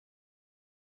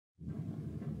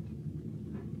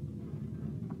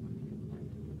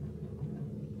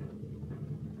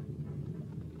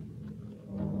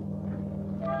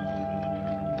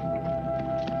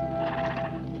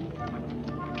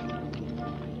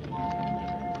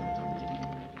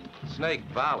Snake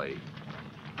Valley?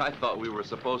 I thought we were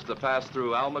supposed to pass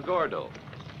through Alamogordo.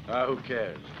 Who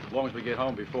cares? As long as we get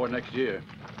home before next year.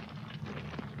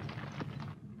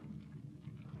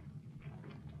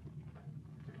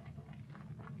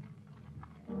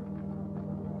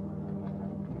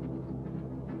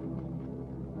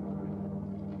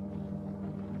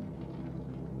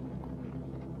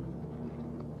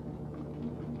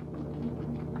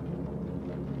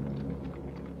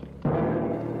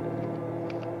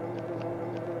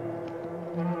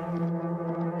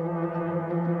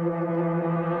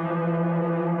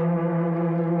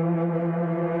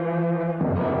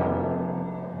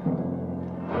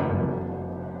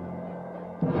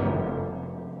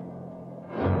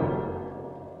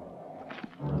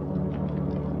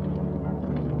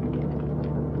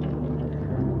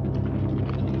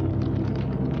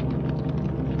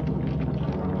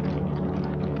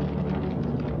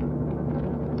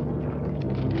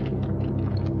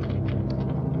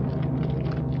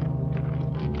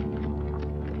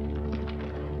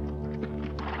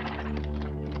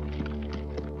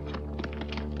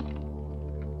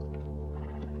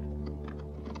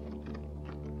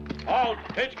 Halt!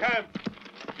 Pitch camp!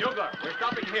 Bugler, we're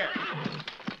stopping here.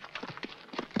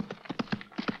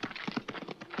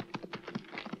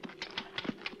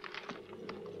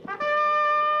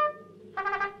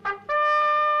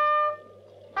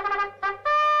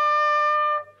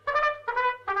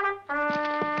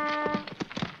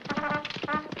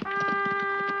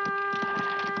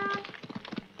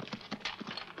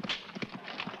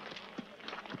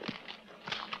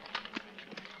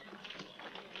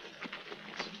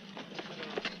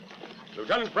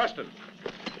 Lieutenant Preston.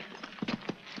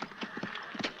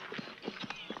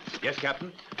 Yes,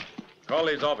 Captain? Call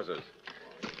these officers.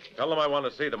 Tell them I want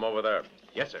to see them over there.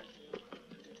 Yes, sir.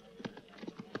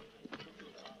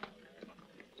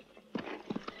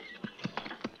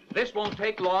 This won't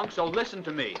take long, so listen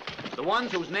to me. The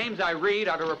ones whose names I read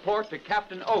are to report to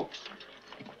Captain Oakes.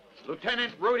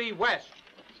 Lieutenant Rudy West.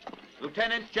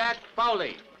 Lieutenant Jack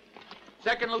Fowley.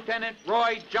 Second Lieutenant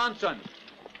Roy Johnson.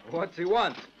 What's he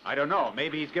want? I don't know.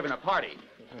 Maybe he's given a party.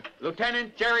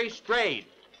 Lieutenant Jerry Strayed.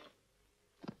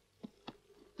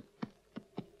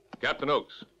 Captain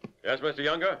Oakes. Yes, Mr.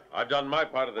 Younger? I've done my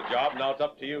part of the job. Now it's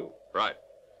up to you. Right.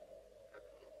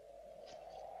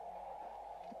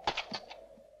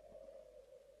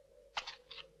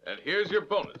 And here's your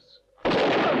bonus.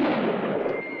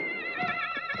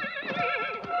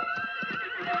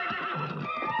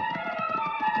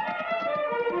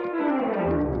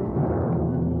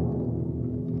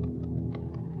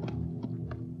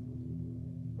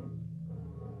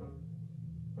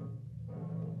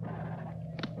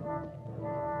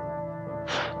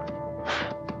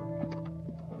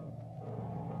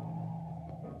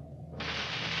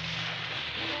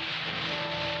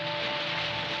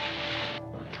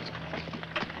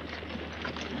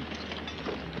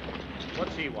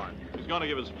 What's he want? He's going to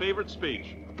give his favorite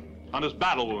speech on his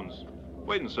battle wounds.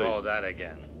 Wait and see. Oh, that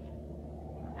again.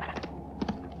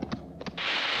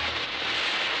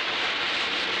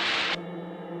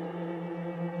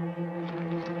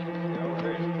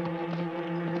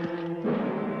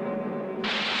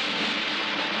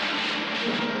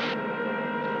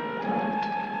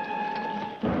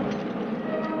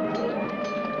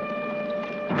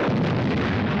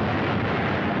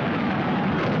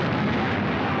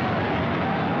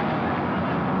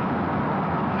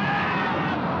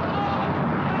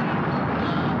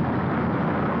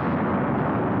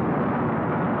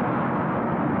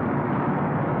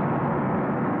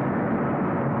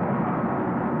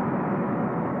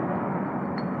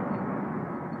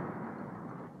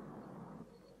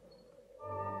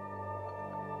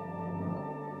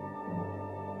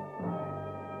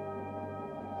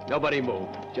 Nobody move.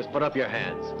 Just put up your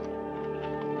hands.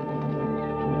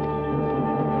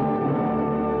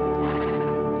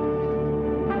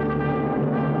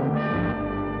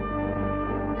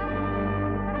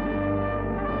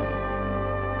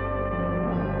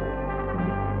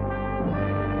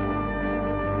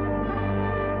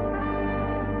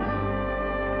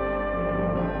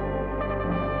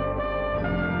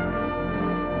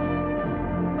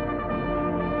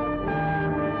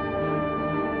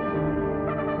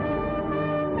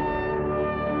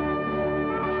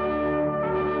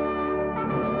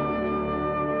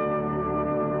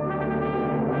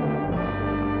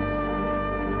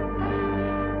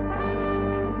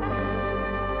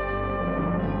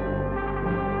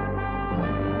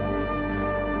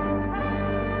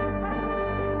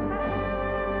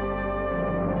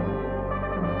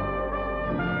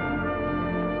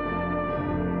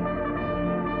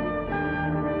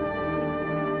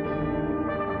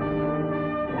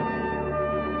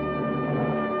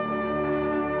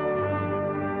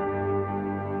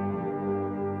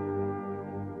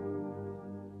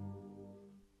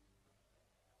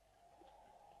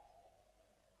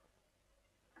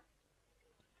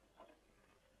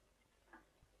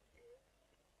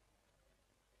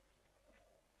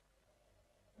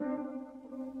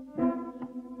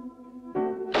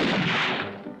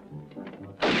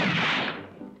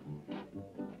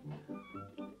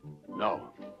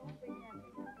 No.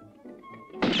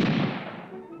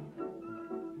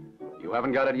 You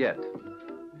haven't got it yet.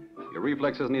 Your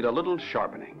reflexes need a little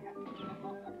sharpening.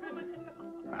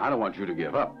 I don't want you to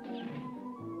give up.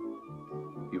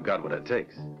 You've got what it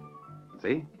takes.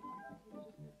 See?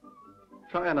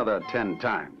 Try another 10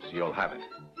 times. You'll have it.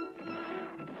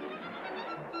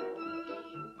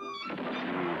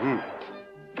 Mm-hmm.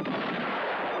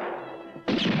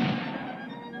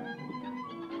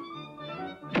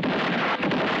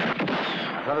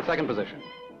 Try the second position.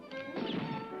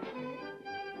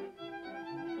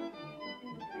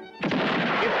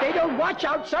 If they don't watch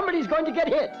out, somebody's going to get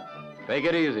hit. Take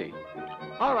it easy.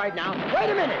 All right, now. Wait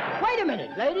a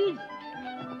minute, ladies.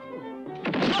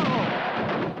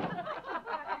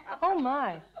 Oh,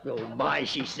 my. Oh, my,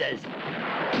 she says.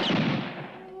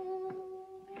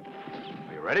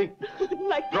 Are you ready?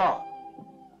 Like this. Draw.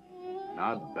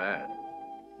 Not bad.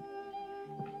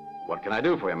 What can I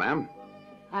do for you, ma'am?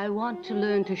 I want to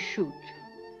learn to shoot.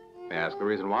 May I ask the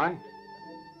reason why?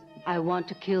 I want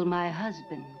to kill my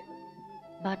husband.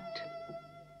 But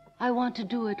I want to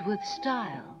do it with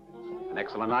style. An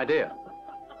excellent idea.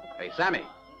 Hey, Sammy.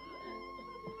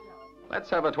 Let's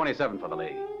have a 27 for the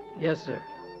lady. Yes, sir.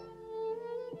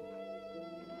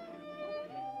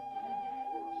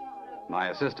 My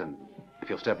assistant, if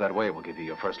you'll step that way, will give you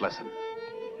your first lesson.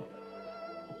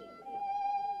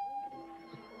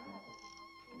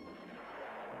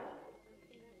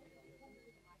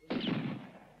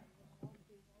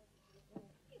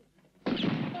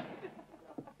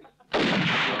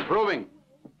 You're improving.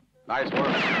 Nice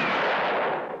work.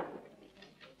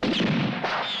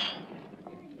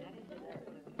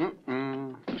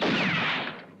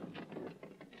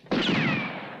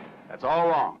 That's all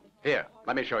wrong. Here,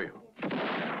 let me show you.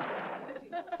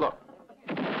 Look.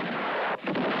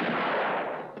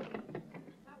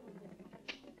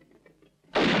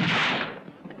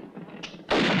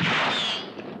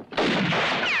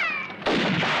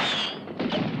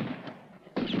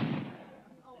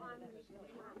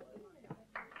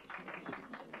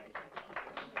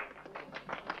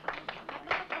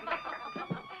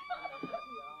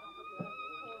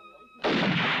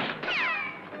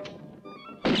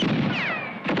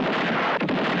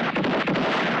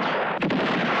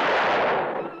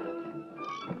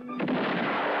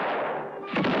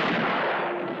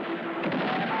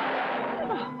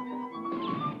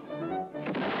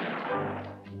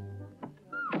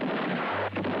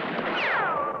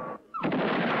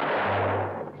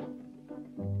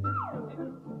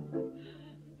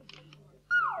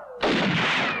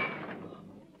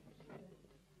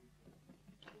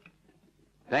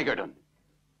 Pinkerton,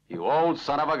 you old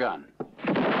son of a gun.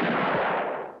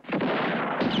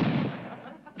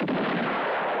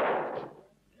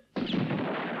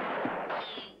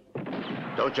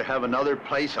 Don't you have another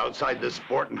place outside this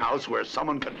sporting house where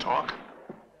someone can talk?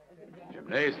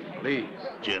 Gymnasium, please.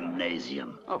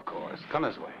 Gymnasium. Of course. Come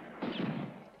this way.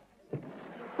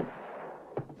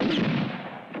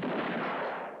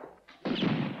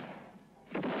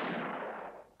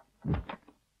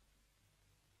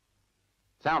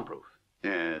 Soundproof.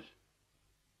 Yes.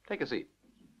 Take a seat.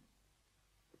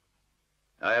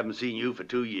 I haven't seen you for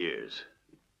 2 years,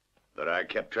 but I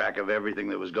kept track of everything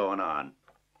that was going on.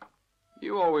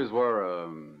 You always were,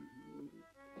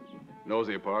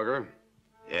 nosy Parker.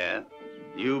 Yeah?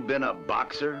 You've been a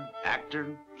boxer,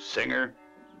 actor, singer,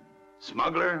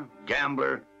 smuggler,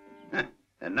 gambler,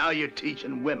 and now you're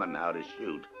teaching women how to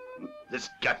shoot.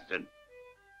 Disgusting.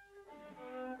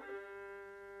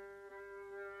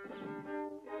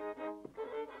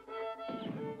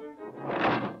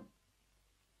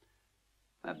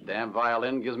 That damn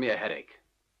violin gives me a headache.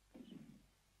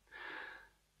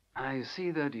 I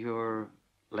see that you're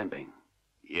limping.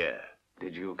 Yeah.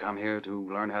 Did you come here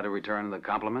to learn how to return the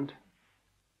compliment?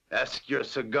 Ask your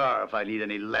cigar if I need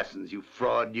any lessons, you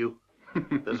fraud, you.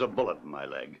 There's a bullet in my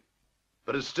leg.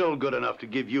 But it's still good enough to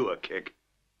give you a kick.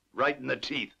 Right in the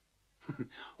teeth.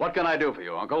 What can I do for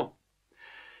you, Uncle?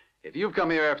 If you've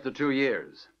come here after 2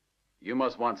 years, you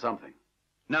must want something.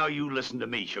 Now you listen to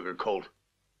me, Sugar Colt.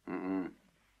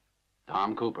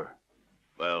 Tom Cooper.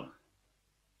 Well,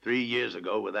 3 years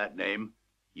ago with that name,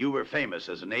 you were famous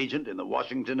as an agent in the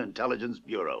Washington Intelligence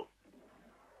Bureau.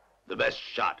 The best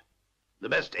shot. The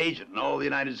best agent in all the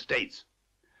United States.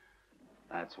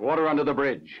 That's water under the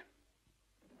bridge.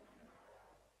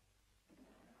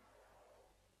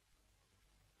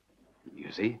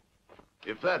 You see?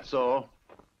 If that's all,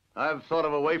 I've thought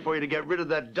of a way for you to get rid of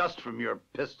that dust from your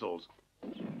pistols.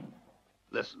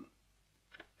 Listen,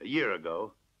 a year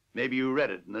ago, maybe you read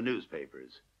it in the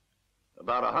newspapers.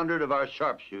 About 100 of our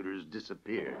sharpshooters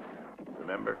disappeared.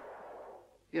 Remember?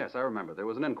 Yes, I remember. There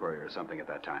was an inquiry or something at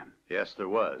that time. Yes, there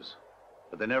was.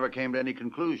 But they never came to any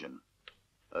conclusion.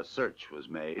 A search was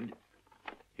made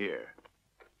here,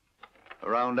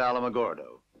 around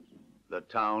Alamogordo, the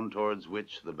town towards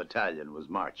which the battalion was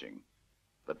marching.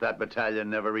 But that battalion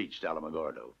never reached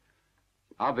Alamogordo.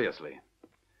 Obviously.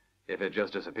 If it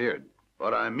just disappeared.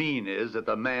 What I mean is that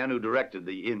the man who directed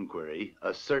the inquiry,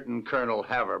 a certain Colonel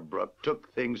Haverbrook,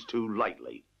 took things too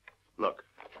lightly. Look,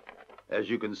 as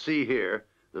you can see here,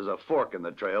 there's a fork in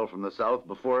the trail from the south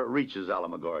before it reaches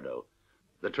Alamogordo.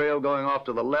 The trail going off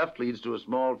to the left leads to a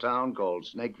small town called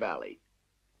Snake Valley.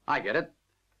 I get it.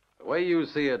 The way you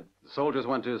see it, the soldiers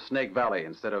went to Snake Valley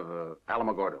instead of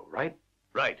Alamogordo, right?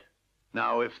 Right.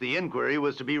 Now, if the inquiry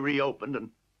was to be reopened and...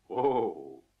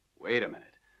 Whoa, wait a minute.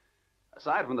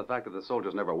 Aside from the fact that the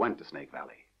soldiers never went to Snake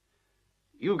Valley,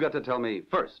 you've got to tell me,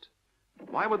 first,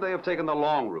 why would they have taken the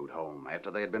long route home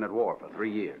after they had been at war for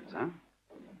 3 years, huh?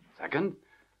 Second,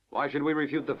 why should we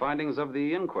refute the findings of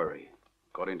the inquiry,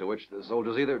 according to which the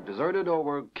soldiers either deserted or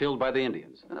were killed by the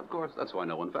Indians? And of course, that's why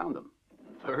no one found them.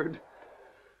 Third,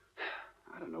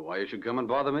 I don't know why you should come and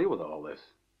bother me with all this.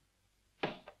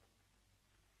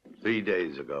 3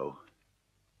 days ago,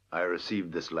 I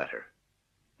received this letter.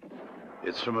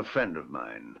 It's from a friend of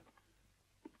mine.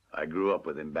 I grew up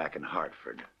with him back in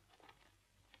Hartford.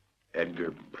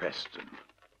 Edgar Preston.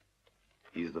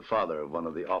 He's the father of one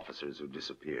of the officers who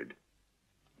disappeared.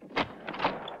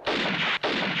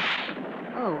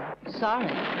 Oh, sorry.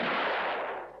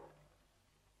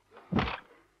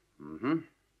 Mm-hmm.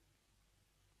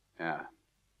 Yeah.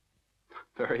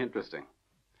 Very interesting.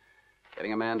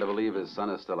 Getting a man to believe his son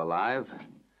is still alive,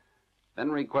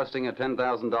 then requesting a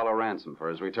 $10,000 ransom for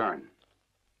his return.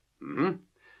 Mm-hmm.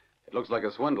 It looks like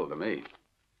a swindle to me.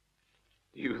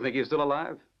 Do you think he's still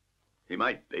alive? He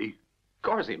might be. Of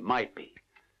course he might be.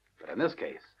 But in this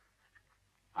case,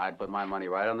 I'd put my money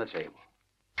right on the table.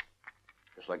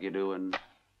 Just like you do in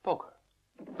poker.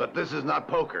 But this is not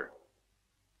poker.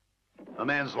 A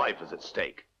man's life is at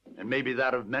stake, and maybe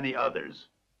that of many others.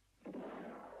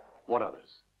 What others?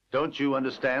 Don't you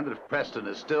understand that if Preston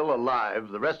is still alive,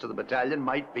 the rest of the battalion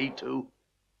might be too?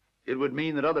 It would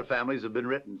mean that other families have been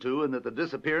written to, and that the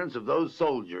disappearance of those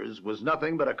soldiers was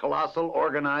nothing but a colossal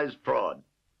organized fraud.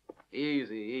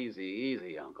 Easy, easy,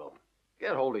 easy, Uncle.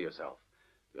 Get hold of yourself.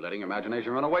 You're letting your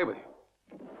imagination run away with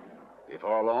you.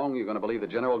 Before long, you're going to believe that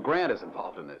General Grant is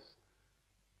involved in this.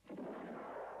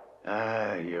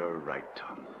 Ah, you're right,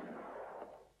 Tom.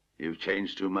 You've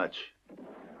changed too much.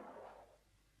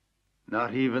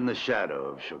 Not even the shadow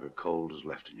of Sugar Colt is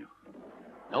left in you.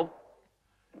 Nope.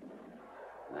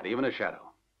 Not even a shadow.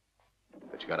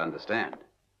 But you got to understand,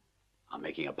 I'm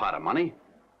making a pot of money.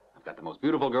 I've got the most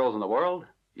beautiful girls in the world.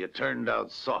 You turned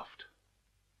out soft.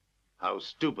 How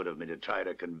stupid of me to try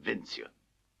to convince you.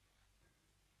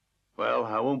 Well,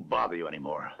 I won't bother you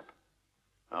anymore.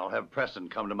 I'll have Preston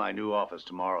come to my new office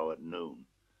tomorrow at noon.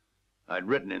 I'd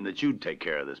written him that you'd take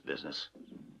care of this business.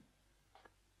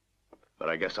 But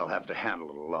I guess I'll have to handle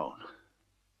it alone.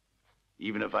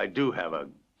 Even if I do have a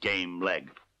game leg.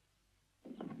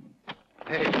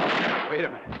 Hey, wait a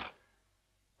minute.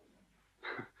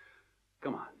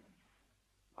 Come on.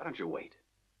 Why don't you wait?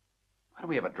 Why don't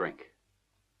we have a drink?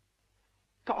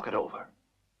 Talk it over.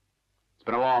 It's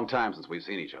been a long time since we've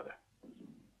seen each other.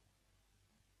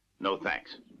 No,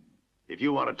 thanks. If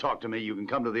you want to talk to me, you can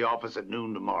come to the office at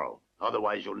noon tomorrow.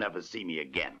 Otherwise, you'll never see me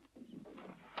again.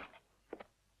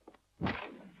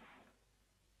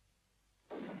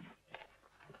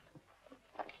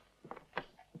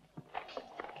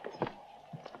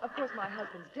 Of course, my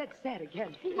husband's dead sad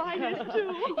again. Mine is,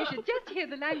 too. You should just hear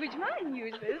the language mine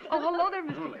uses. Oh, hello there,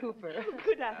 Mr. Cooper.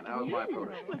 Good And how's afternoon. my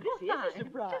program? Well, this is a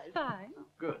surprise. Just fine.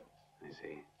 Good. I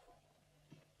see.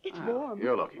 It's Well, warm.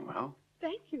 You're looking well.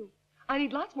 Thank you. I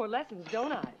need lots more lessons,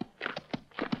 don't I?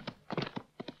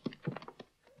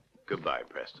 Goodbye,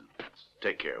 Preston.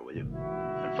 Take care, will you?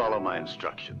 And follow my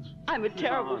instructions. I'm a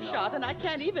terrible shot, and I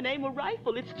can't even aim a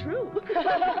rifle. It's true.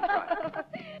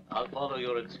 I'll follow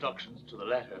your instructions to the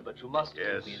letter, but you must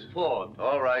Yes. keep me informed.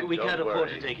 All right, We don't can't afford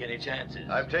worry. to take any chances.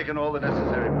 I've taken all the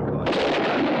necessary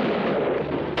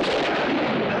precautions.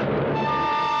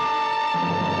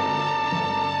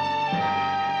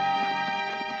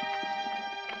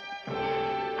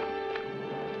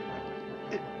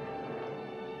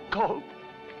 Colt,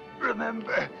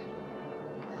 remember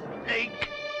Snake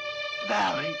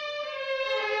Valley.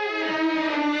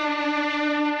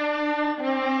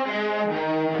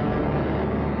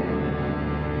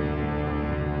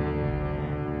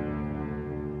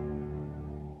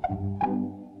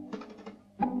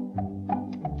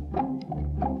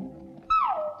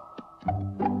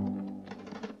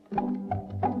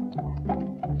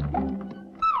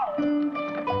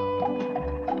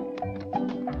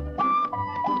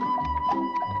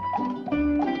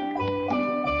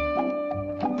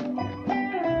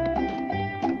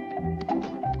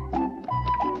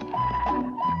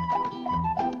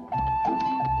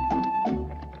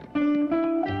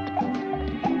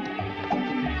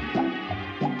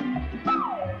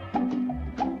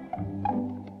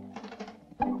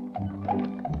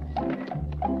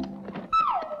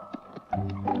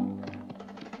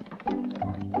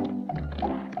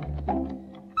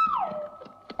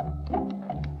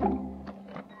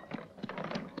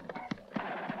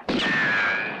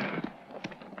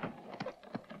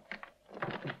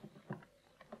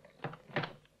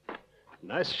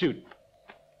 Nice shooting.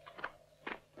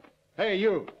 Hey,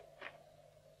 you.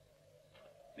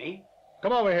 Me?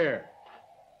 Come over here.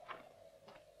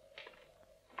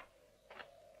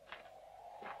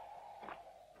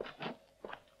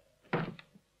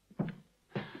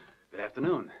 Good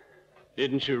afternoon.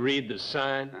 Didn't you read the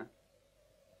sign? Huh?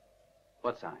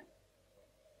 What sign?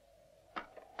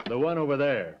 The one over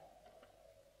there.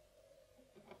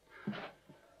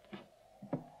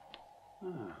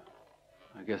 Oh,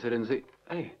 I guess I didn't see.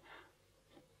 Hey.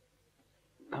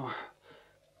 No.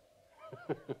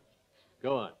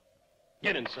 Go on.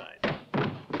 Get inside.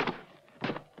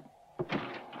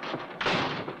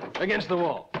 Against the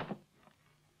wall.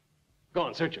 Go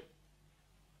on, search him.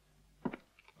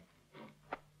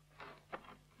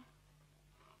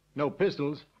 No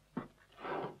pistols.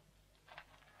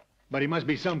 But he must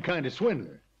be some kind of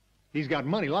swindler. He's got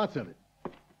money, lots of it.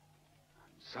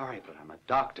 Sorry, but I'm a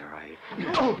doctor.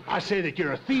 I say that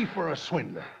you're a thief or a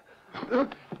swindler.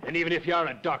 And even if you are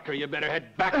a doctor, you better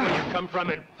head back where you come from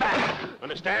and fast.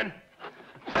 Understand?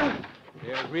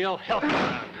 You're real healthy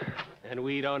around. And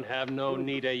we don't have no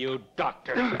need of you,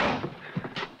 doctor.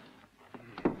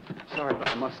 Sorry, but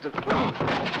I must have...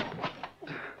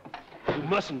 You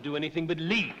mustn't do anything but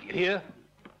leave, you hear?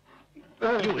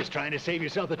 You was trying to save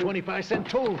yourself the 25-cent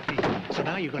toll fee, so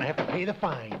now you're going to have to pay the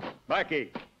fine.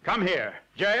 Blackie, come here.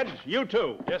 Jed, you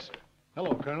too. Yes, sir.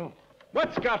 Hello, Colonel.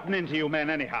 What's gotten into you men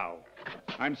anyhow?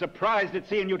 I'm surprised at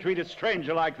seeing you treat a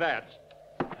stranger like that.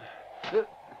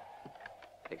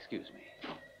 Excuse me.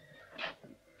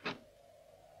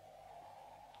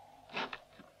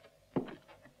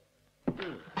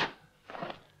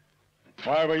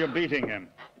 Why were you beating him?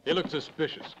 He looked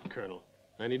suspicious, Colonel,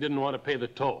 and he didn't want to pay the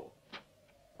toll.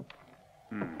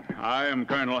 I am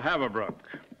Colonel Haverbrook.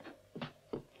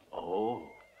 Oh,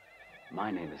 my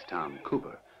name is Tom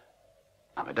Cooper.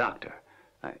 I'm a doctor.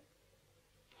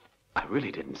 I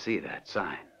really didn't see that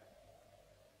sign.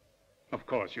 Of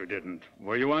course you didn't.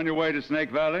 Were you on your way to Snake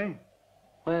Valley?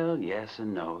 Well, yes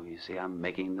and no. You see, I'm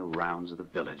making the rounds of the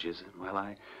villages, and, well,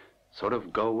 I sort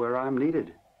of go where I'm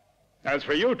needed. As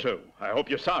for you two, I hope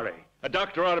you're sorry. A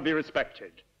doctor ought to be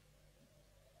respected.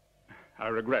 I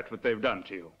regret what they've done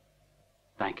to you.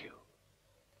 Thank you.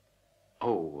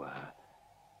 Oh,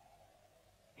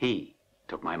 he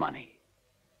took my money.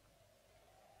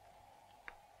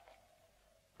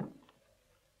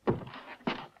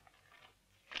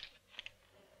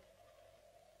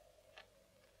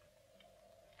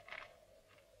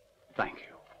 Thank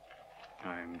you.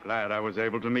 I'm glad I was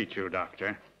able to meet you,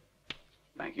 Doctor.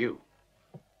 Thank you.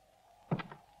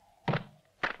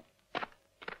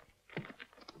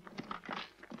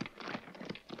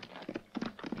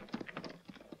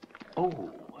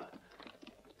 Oh,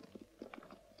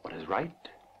 what is right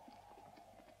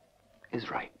is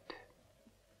right.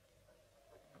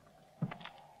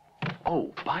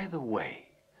 Oh, by the way,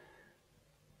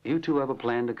 you two have a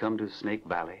plan to come to Snake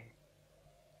Valley?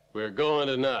 We're going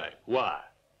tonight. Why?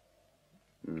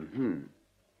 Mm-hmm.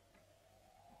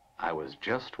 I was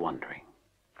just wondering.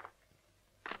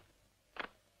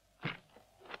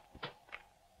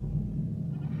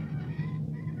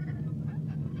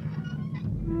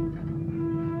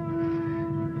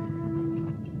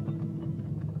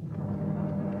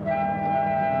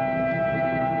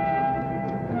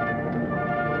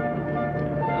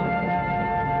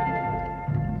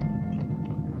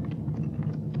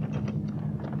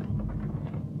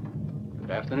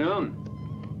 Good afternoon.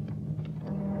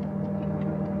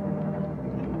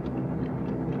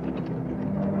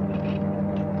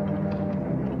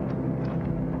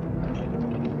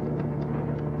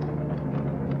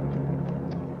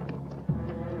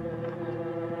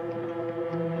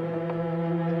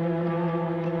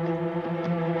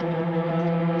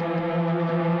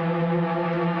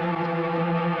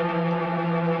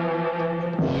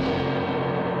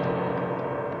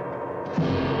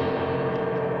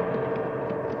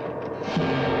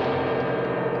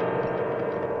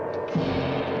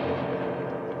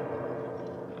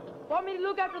 Want me to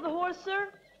look after the horse, sir?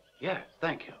 Yes,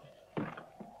 thank you.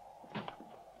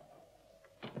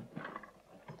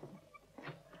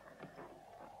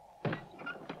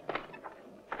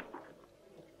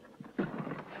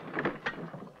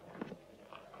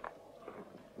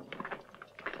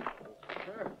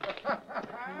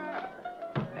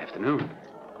 Afternoon.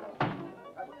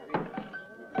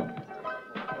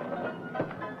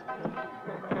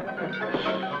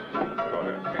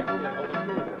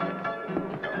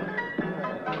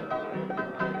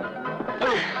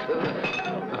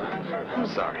 I'm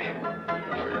sorry.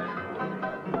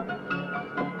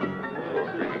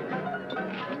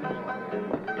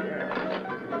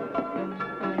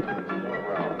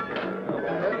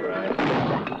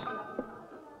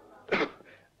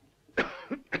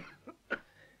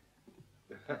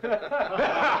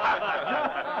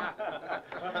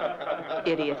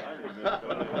 idiot.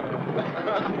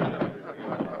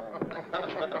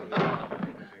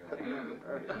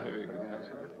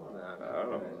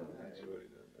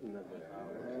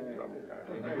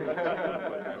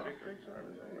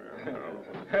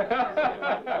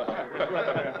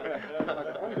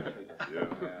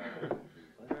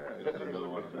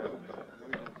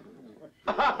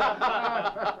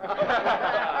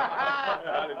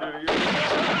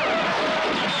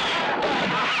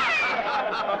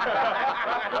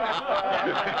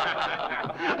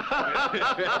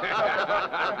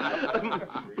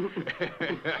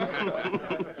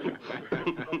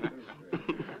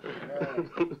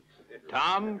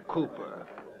 Tom Cooper,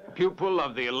 pupil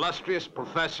of the illustrious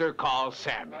Professor called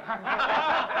Sammy.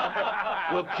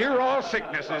 Will cure all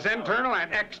sicknesses, internal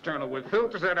and external, with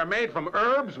filters that are made from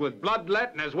herbs with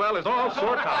bloodletting as well as all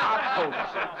sorts of hot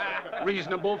potencies.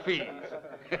 Reasonable fees.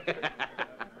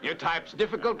 Your type's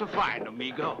difficult to find,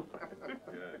 amigo.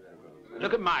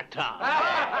 Look at my tongue.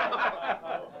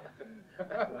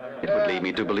 It would lead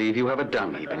me to believe you have a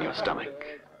dung heap in your stomach.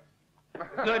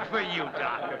 Good for you,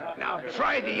 Doctor. Now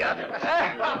try the others.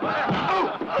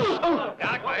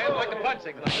 Doc, my head's like the punch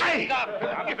signal. Hey! Stop.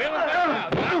 You feeling better now?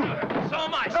 So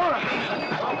am I.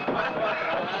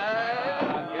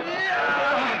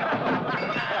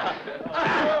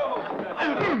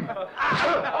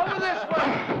 Over this way!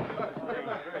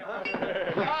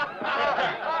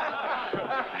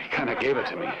 He kind of gave it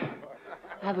to me.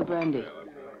 Have a brandy.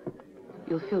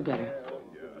 You'll feel better.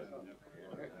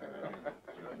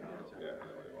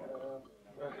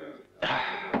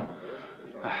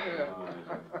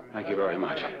 Thank you very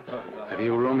much. Have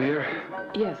you a room here?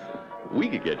 Yes. We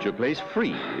could get your place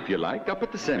free, if you like, up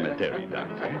at the cemetery,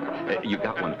 Doctor. You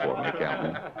got one for me,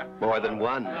 Calhoun? More than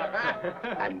one.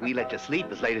 And we let you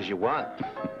sleep as late as you want.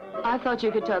 I thought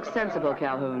you could talk sensible,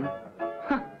 Calhoun.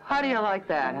 How do you like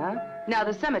that, huh? Now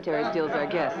the cemetery steals our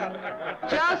guests.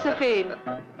 Josephine!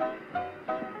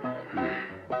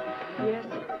 Yes?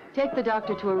 Take the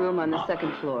doctor to a room on the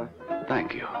second floor.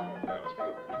 Thank you.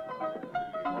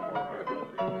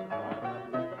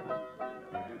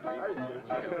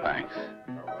 Thanks.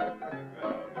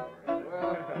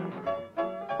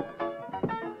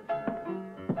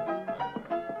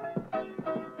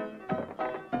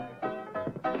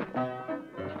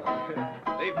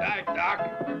 Sleep tight, Doc.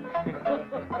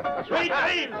 Sweet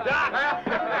dreams, Doc!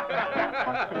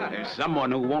 There's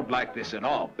someone who won't like this at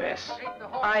all, Bess.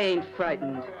 I ain't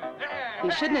frightened. You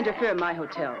shouldn't interfere in my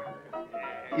hotel.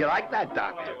 You like that,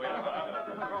 Doctor?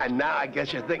 And now I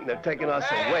guess you're thinking of taking us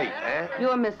away, eh?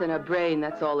 You're missing a brain,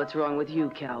 that's all that's wrong with you,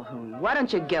 Calhoun. Why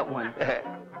don't you get one?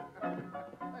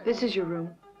 This is your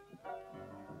room.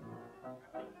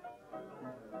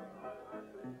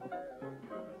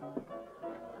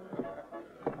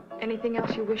 Anything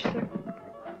else you wish, sir?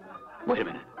 Wait a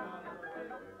minute.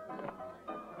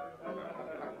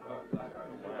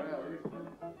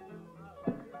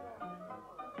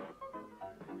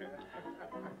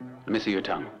 Let me see your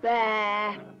tongue.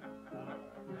 Bah.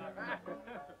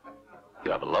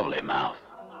 You have a lovely mouth.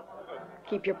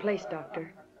 Keep your place,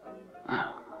 Doctor.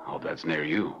 I hope that's near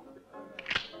you.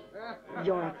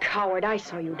 You're a coward. I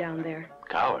saw you down there.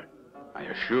 Coward? I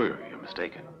assure you, you're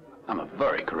mistaken. I'm a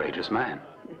very courageous man.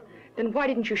 Then why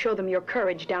didn't you show them your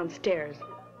courage downstairs?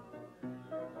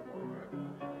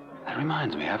 That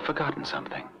reminds me, I've forgotten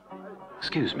something.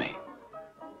 Excuse me.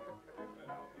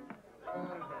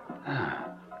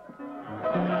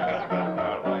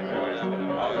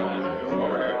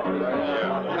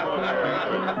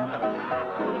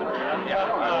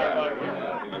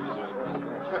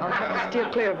 I'll have to steer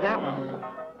clear of that one.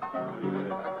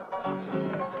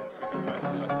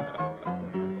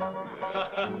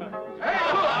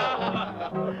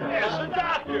 There's the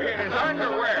doctor in his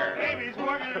underwear. Maybe he's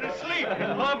working in his sleep.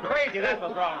 I'm crazy, that's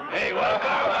what's wrong. Hey, what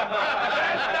about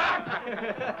that's Doc?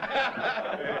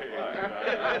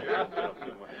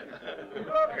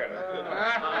 Look at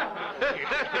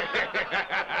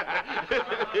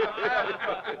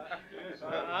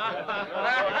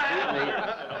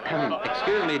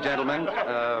Excuse me, gentlemen.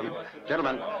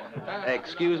 Gentlemen,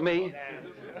 excuse me.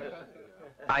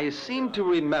 I seem to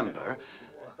remember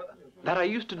that I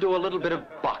used to do a little bit of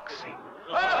boxing.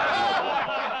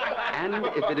 And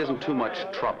if it isn't too much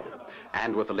trouble,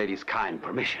 and with the lady's kind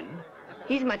permission,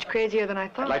 He's much crazier than I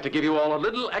thought. I'd like to give you all a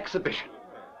little exhibition.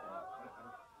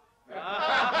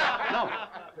 No.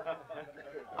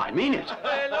 I mean it.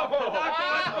 Hey, look,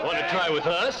 Doctor. Want to try with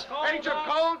us? Ain't you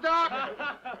cold, Doc?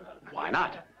 Why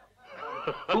not?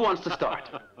 Who wants to start?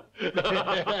 It's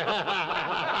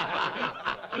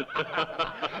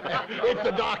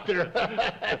the doctor.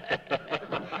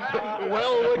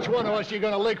 Well, which one of us you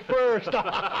gonna lick first?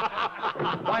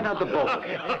 Why not the both of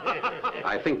you?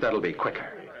 I think that'll be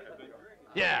quicker.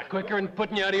 Yeah, quicker and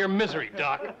putting you out of your misery,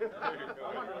 Doc.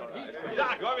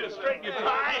 Doc, you want me to straighten your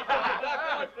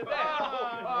tie?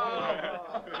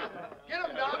 Get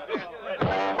him, Doc.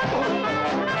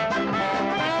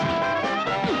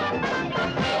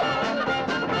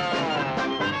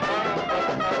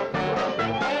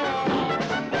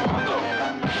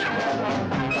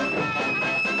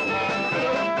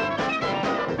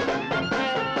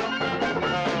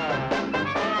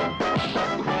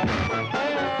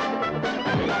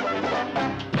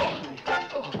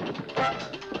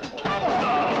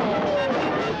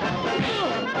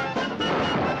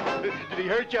 Did he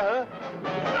hurt you, huh?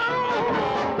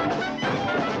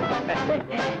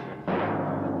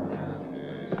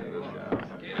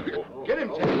 Get him,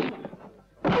 Ted.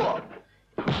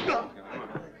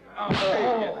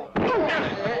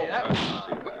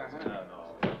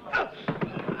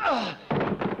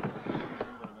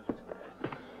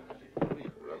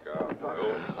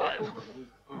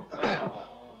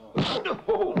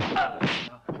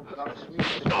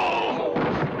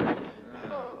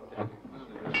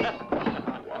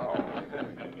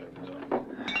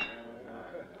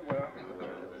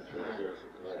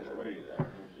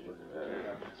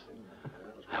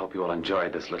 I hope you all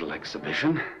enjoyed this little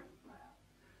exhibition.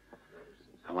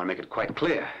 I want to make it quite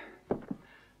clear.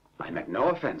 I meant no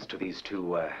offense to these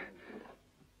two,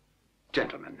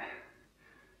 gentlemen.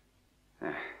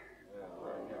 It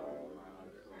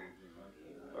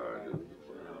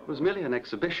was merely an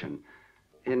exhibition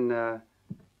in,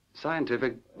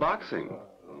 scientific boxing.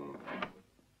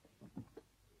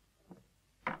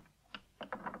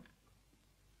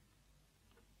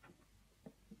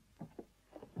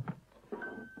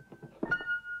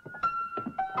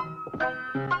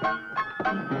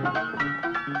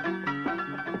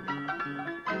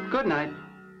 Good night.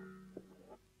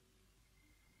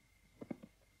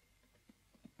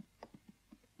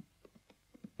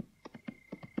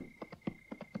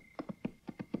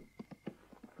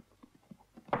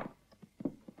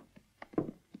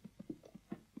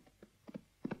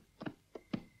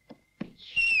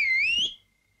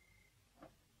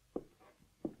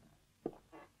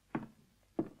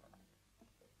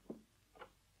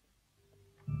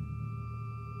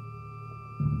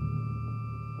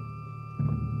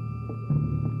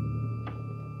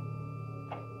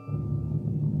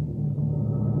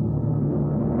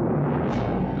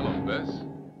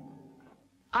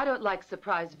 I don't like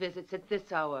surprise visits at this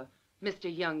hour, Mr.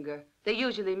 Younger. They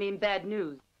usually mean bad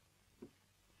news.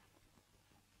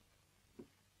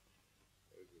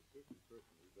 There's a certain person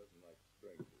who doesn't like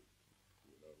strangers.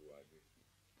 You know who I mean.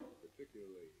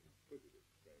 Particularly inquisitive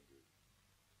strangers.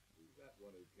 Who's that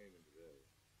one who came in today?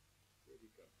 Where'd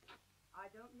he come from? I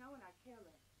don't know and I care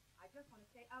less. I just want to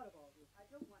stay out of all this. I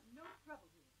don't want no trouble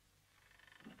here.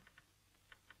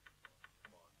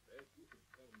 Come on, Beth, you can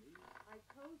tell me. I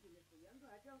told you, Mr.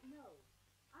 Younger, I don't know.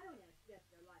 I don't ask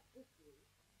guests their life history.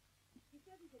 He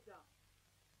says he's a doctor.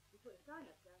 He put a sign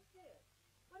up downstairs.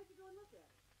 Why don't you go and look at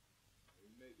it?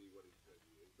 He may be what he says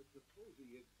he is, but suppose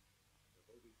he isn't.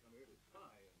 Suppose he's come here to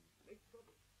spy and make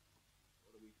trouble.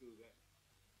 What do we do then?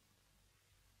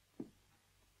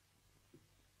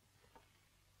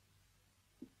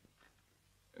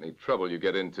 Any trouble you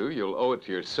get into, you'll owe it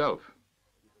to yourself.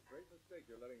 It's a great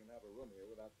mistake you're letting him have a room here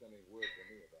without sending word to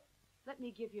me about it. Let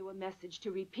me give you a message to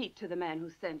repeat to the man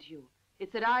who sent you.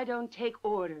 It's that I don't take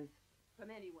orders from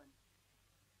anyone.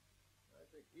 I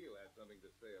think he'll have something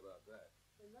to say about that.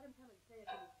 Then let him come and say it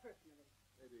to me personally.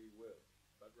 Maybe he will.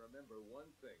 But remember one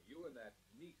thing. You and that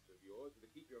niece of yours are to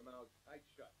keep your mouths tight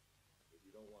shut if you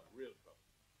don't want real trouble.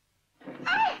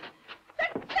 Ah!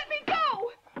 Let me go!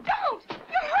 Don't!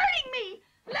 You're hurting me!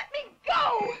 Let me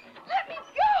go! Let me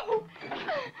go!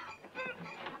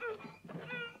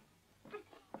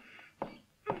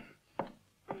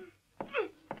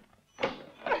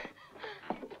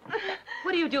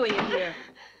 What are you doing in here?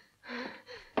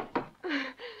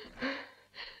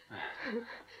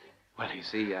 Well, you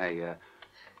see, I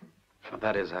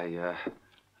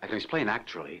can explain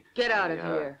actually. Get out of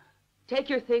here. Take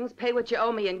your things, pay what you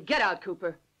owe me, and get out,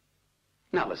 Cooper.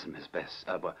 Now, listen, Miss Bess,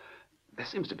 well, there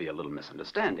seems to be a little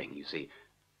misunderstanding, you see.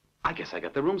 I guess I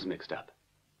got the rooms mixed up.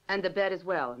 And the bed as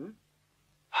well, hmm?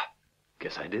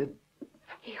 Guess I did.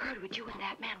 He heard what you and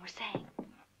that man were saying.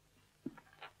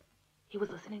 He was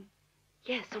listening?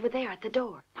 Yes, over there at the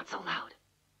door. Not so loud.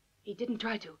 He didn't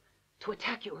try to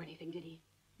attack you or anything, did he?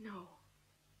 No.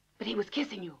 But he was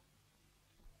kissing you.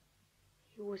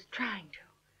 He was trying to.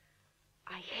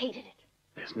 I hated it.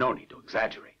 There's no need to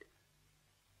exaggerate.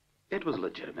 It was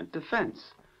legitimate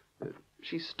defense.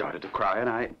 She started to cry, and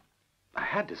I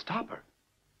had to stop her.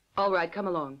 All right, come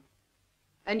along.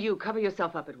 And you, cover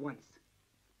yourself up at once.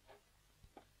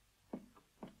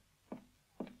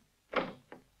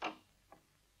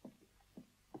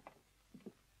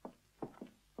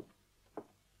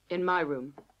 In my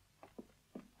room.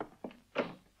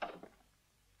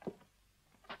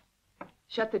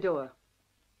 Shut the door.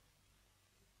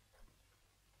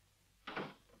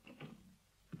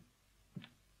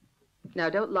 Now,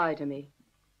 don't lie to me.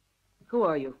 Who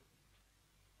are you?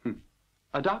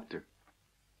 A doctor.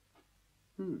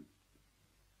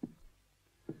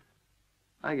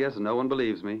 I guess no one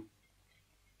believes me.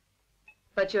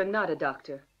 But you're not a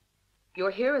doctor.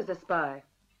 You're here as a spy.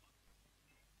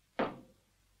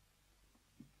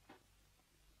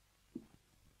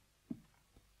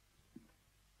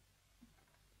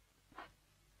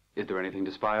 Is there anything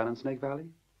to spy on in Snake Valley?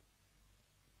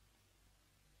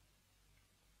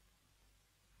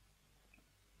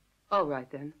 All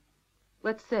right, then.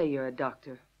 Let's say you're a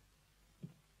doctor.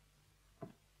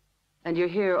 And you're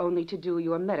here only to do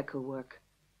your medical work.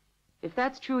 If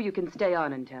that's true, you can stay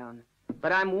on in town.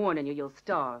 But I'm warning you, you'll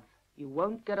starve. You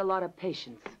won't get a lot of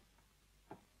patients.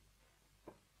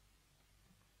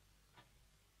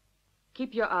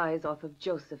 Keep your eyes off of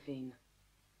Josephine.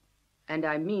 And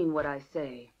I mean what I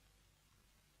say.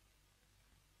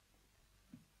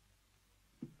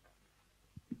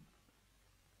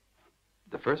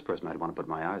 The first person I'd want to put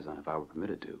my eyes on if I were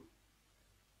permitted to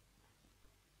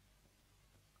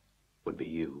would be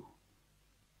you.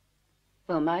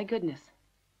 Well, my goodness.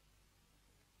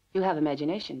 You have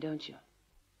imagination, don't you?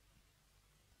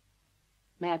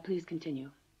 May I please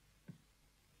continue?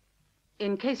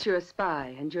 In case you're a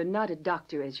spy and you're not a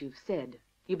doctor, as you've said,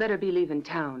 you better be leaving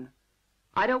town.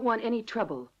 I don't want any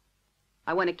trouble.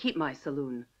 I want to keep my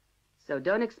saloon. So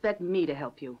don't expect me to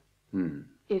help you.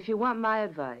 If you want my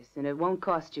advice, and it won't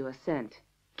cost you a cent,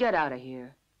 get out of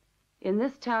here. In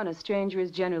this town, a stranger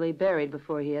is generally buried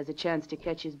before he has a chance to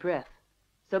catch his breath.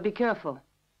 So be careful.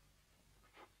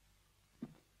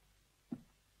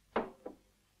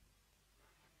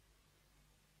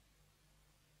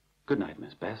 Good night,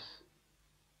 Miss Bess.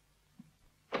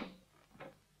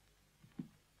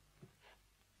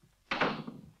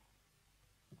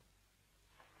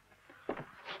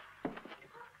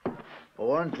 I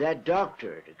want that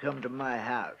doctor to come to my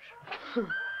house.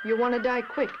 You want to die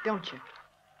quick, don't you?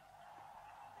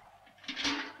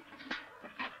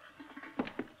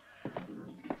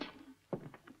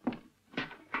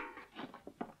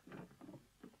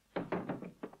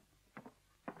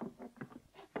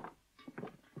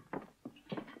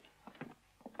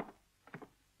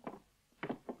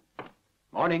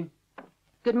 Morning.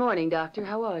 Good morning, Doctor.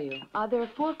 How are you? There are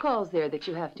 4 calls there that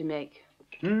you have to make.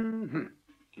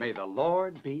 May the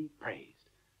Lord be praised.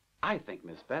 I think,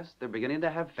 Miss Bess, they're beginning to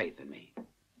have faith in me.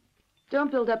 Don't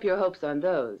build up your hopes on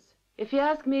those. If you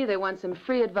ask me, they want some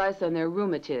free advice on their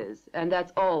rheumatiz, and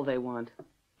that's all they want.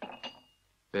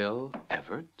 Bill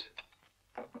Everett,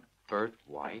 Bert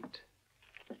White,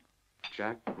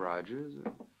 Jack Rogers,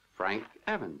 Frank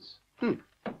Evans.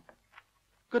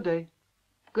 Good day.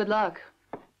 Good luck.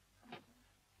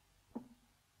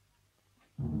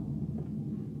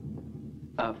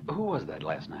 Who was that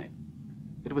last night?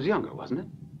 It was Younger, wasn't it?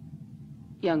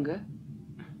 Younger?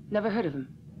 Never heard of him.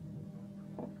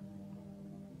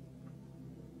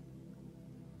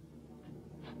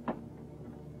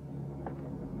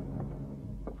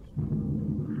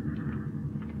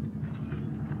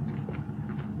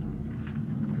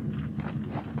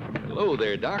 Hello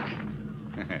there, Doc.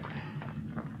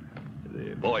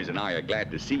 The boys and I are glad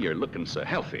to see you're looking so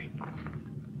healthy.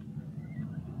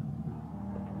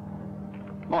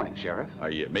 Morning, Sheriff.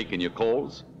 Are you making your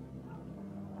calls?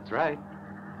 That's right.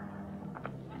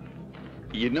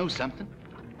 You know something?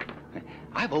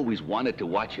 I've always wanted to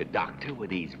watch a doctor when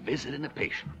he's visiting a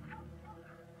patient.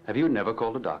 Have you never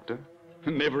called a doctor?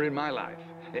 Never in my life.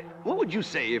 What would you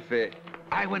say if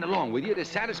I went along with you to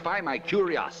satisfy my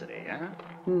curiosity, huh?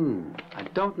 I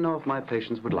don't know if my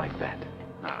patients would like that.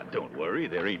 Ah, don't worry.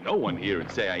 There ain't no one here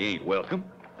would say I ain't welcome.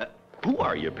 Who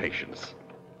are your patients?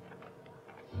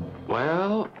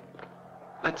 Well,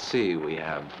 let's see. We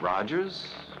have Rogers,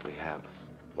 we have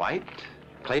White,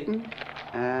 Clayton,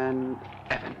 and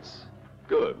Evans.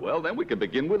 Good. Well, then we can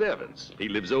begin with Evans. He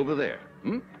lives over there.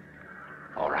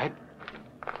 All right.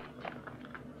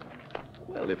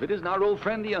 Well, if it isn't our old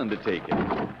friend, the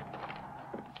Undertaker.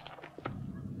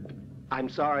 I'm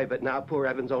sorry, but now poor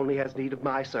Evans only has need of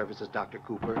my services, Dr.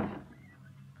 Cooper.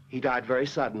 He died very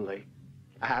suddenly.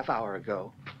 A half hour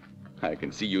ago. I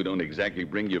can see you don't exactly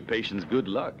bring your patients good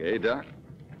luck, eh, Doc?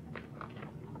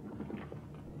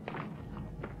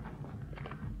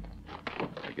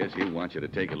 I guess he'll want you to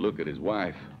take a look at his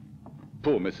wife.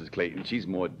 Poor Mrs. Clayton, she's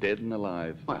more dead than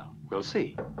alive. Well, we'll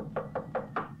see.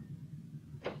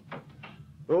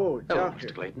 Oh, Hello, Doctor.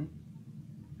 Mr. Clayton.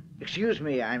 Excuse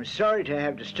me, I'm sorry to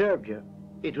have disturbed you.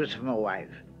 It was for my wife.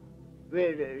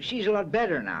 Well, she's a lot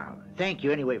better now. Thank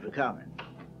you anyway for coming.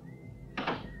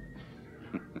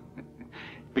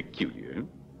 Peculiar.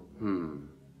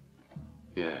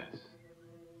 Yes.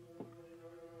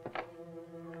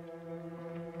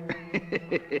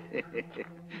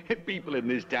 People in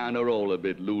this town are all a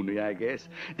bit loony, I guess.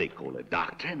 They call a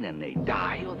doctor and then they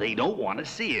die or they don't want to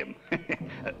see him.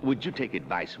 Would you take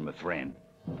advice from a friend?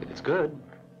 If it's good.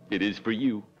 It is for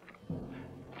you.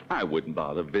 I wouldn't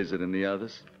bother visiting the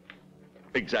others.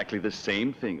 Exactly the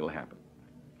same thing will happen.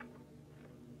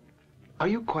 Are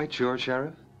you quite sure,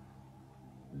 Sheriff?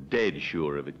 Dead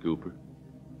sure of it, Cooper.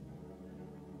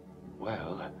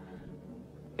 Well,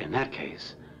 in that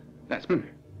case... That's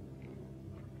better.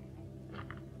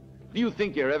 Do you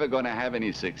think you're ever going to have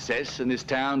any success in this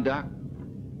town, Doc?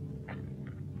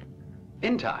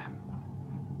 In time.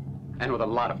 And with a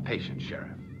lot of patience,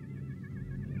 Sheriff.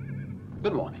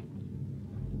 Good morning.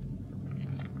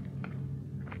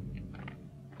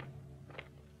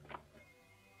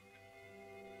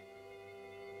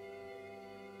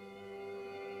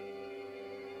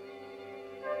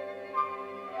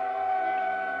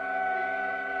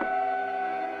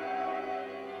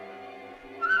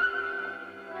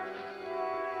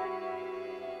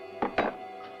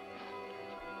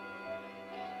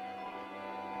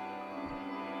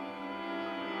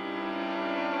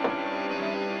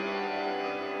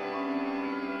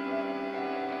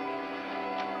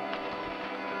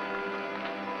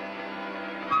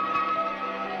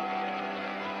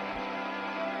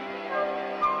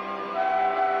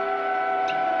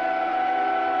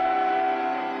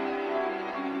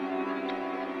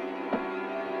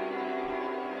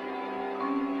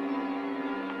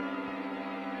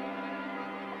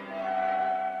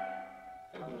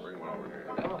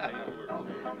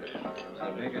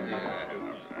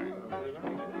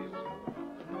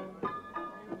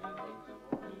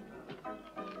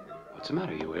 What's the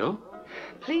matter? You ill?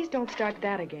 Please don't start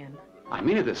that again. I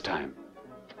mean it this time.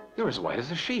 You're as white as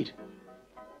a sheet.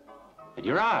 And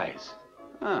your eyes.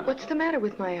 Huh. What's the matter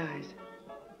with my eyes?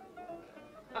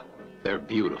 They're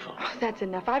beautiful. Oh, that's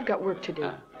enough. I've got work to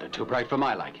do. They're too bright for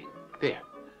my liking. Here,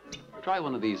 try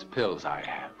one of these pills I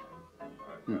have.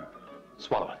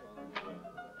 Swallow it.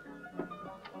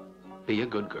 Be a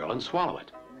good girl and swallow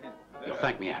it. You'll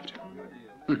thank me after.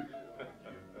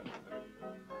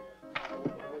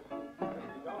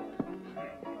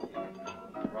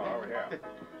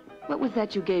 What was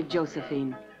that you gave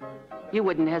Josephine? You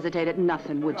wouldn't hesitate at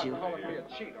nothing, would you?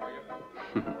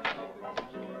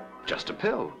 Just a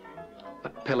pill. A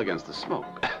pill against the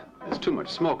smoke. There's too much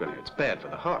smoke in here. It's bad for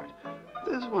the heart.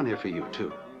 There's one here for you,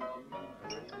 too.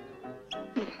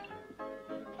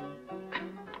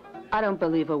 I don't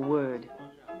believe a word.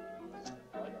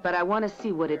 But I want to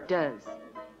see what it does.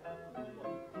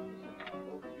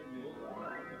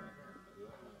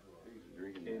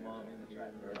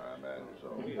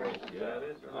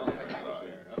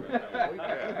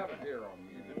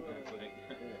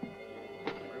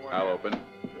 I'll open.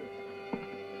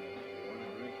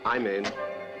 I'm in.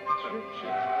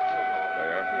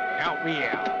 Count me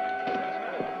out.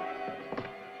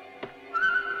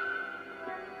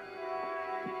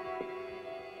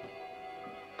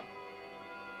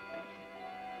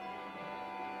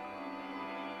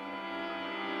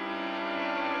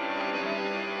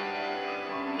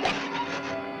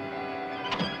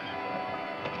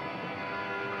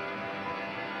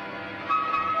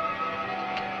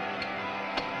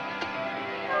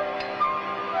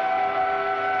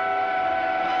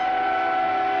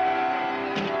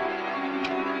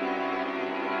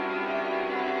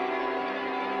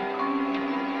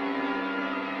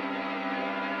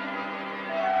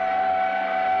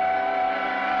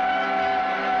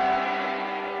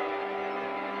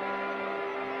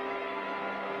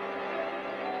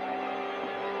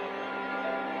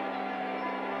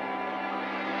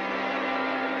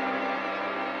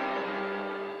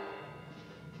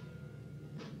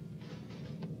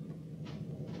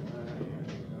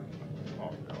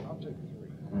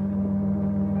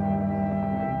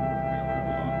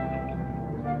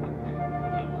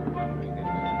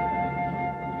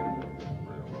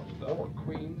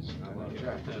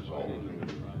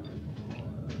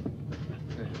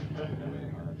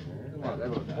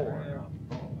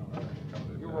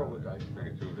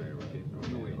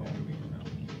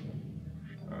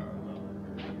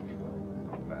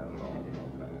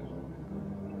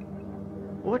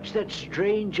 What's that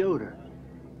strange odor?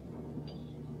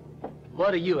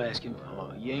 What are you asking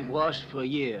for? You ain't washed for a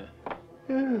year.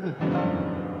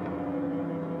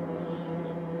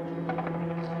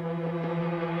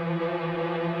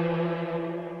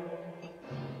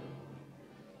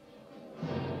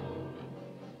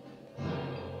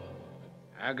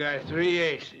 I got 3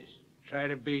 aces. Try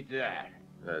to beat that.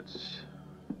 That's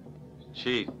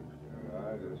cheap.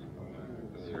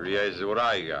 3 aces is what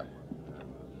I got.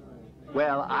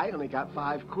 Well, I only got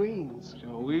 5 queens.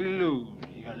 So we lose.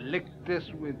 You lick this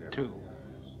with 2.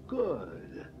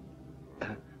 Good.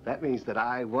 That means that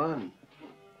I won.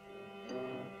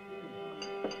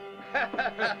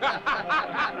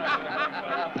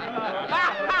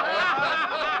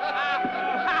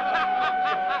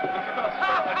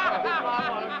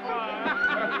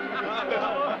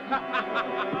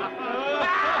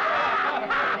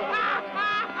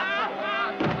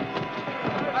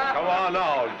 Come on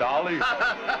now, Dolly.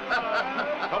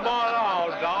 Come on now,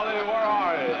 Dolly. Where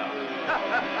are you?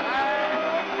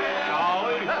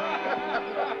 Dolly?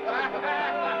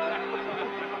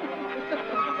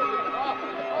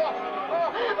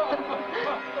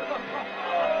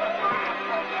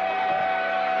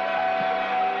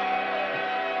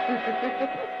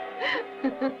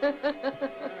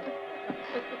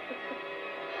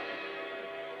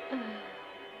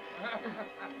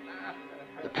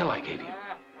 The pill I gave you.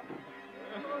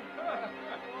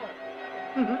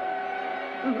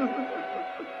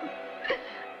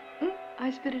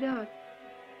 I spit it out.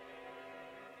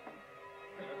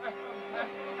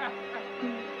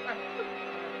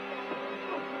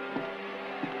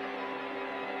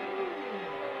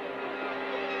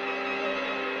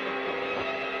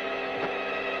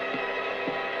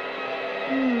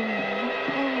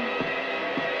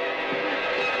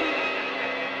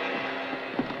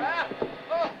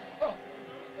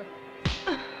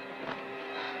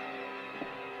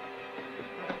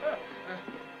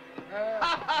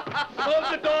 Close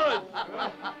the doors!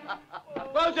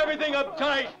 Close everything up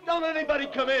tight! Don't let anybody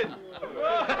come in!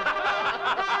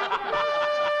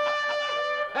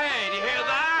 Hey, do you hear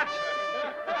that?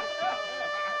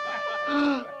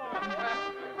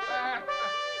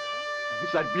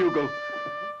 It's that bugle.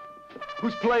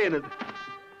 Who's playing it?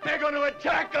 They're going to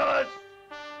attack us!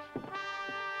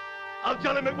 I'll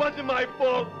tell them it wasn't my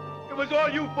fault. It was all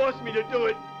you forced me to do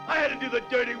it. I had to do the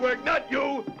dirty work, not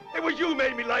you. It was you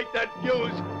made me light that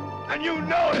fuse. And you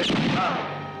know it!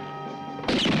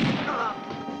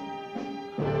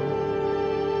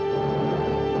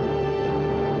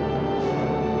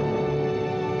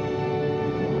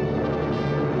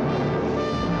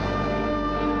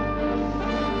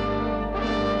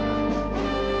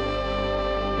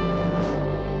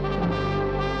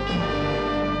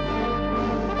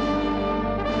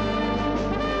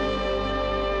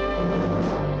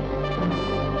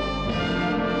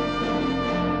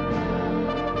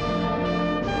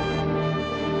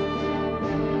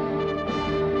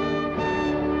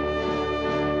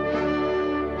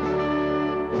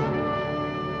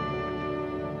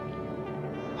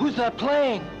 Who's that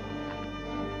playing?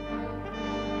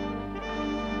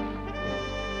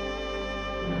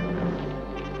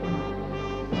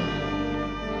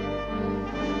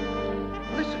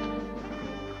 Listen.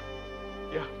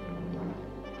 Yeah.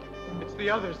 It's the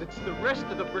others. It's the rest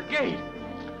of the brigade.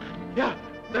 Yeah,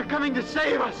 they're coming to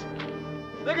save us.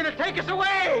 They're gonna take us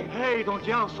away! Hey, don't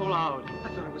yell so loud. I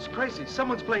thought it was crazy.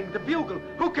 Someone's playing the bugle.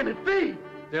 Who can it be?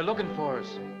 They're looking for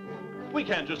us. We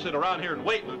can't just sit around here and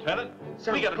wait, Lieutenant.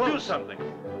 Sounds We gotta do close. something.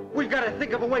 We've got to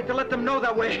think of a way to let them know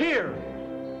that we're here.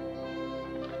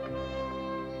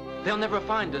 They'll never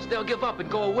find us. They'll give up and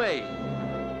go away.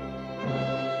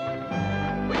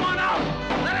 We want out!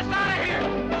 Let us out of here!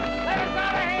 Let us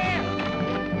out of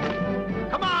here!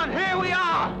 Come on, here we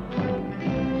are!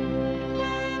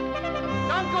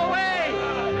 Don't go away!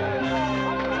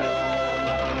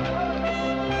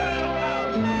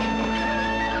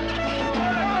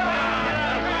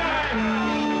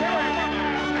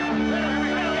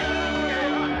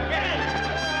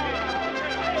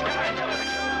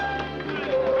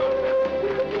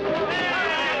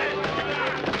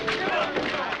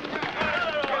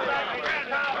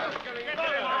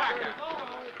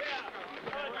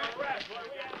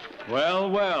 Well,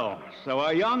 well, so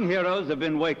our young heroes have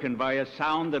been wakened by a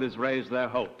sound that has raised their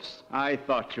hopes. I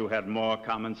thought you had more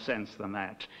common sense than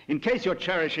that. In case you're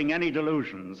cherishing any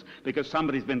delusions because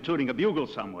somebody's been tooting a bugle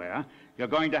somewhere, you're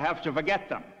going to have to forget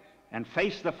them and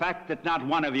face the fact that not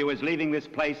one of you is leaving this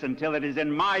place until it is in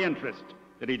my interest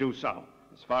that he do so.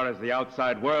 As far as the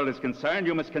outside world is concerned,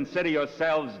 you must consider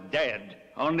yourselves dead.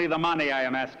 Only the money I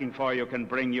am asking for you can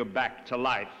bring you back to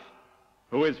life.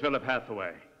 Who is Philip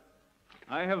Hathaway?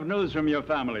 I have news from your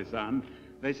family, son.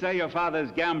 They say your father's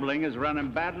gambling has run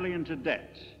him badly into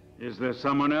debt. Is there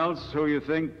someone else who you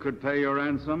think could pay your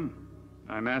ransom?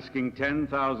 I'm asking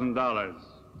 $10,000.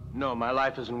 No, my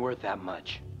life isn't worth that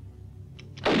much.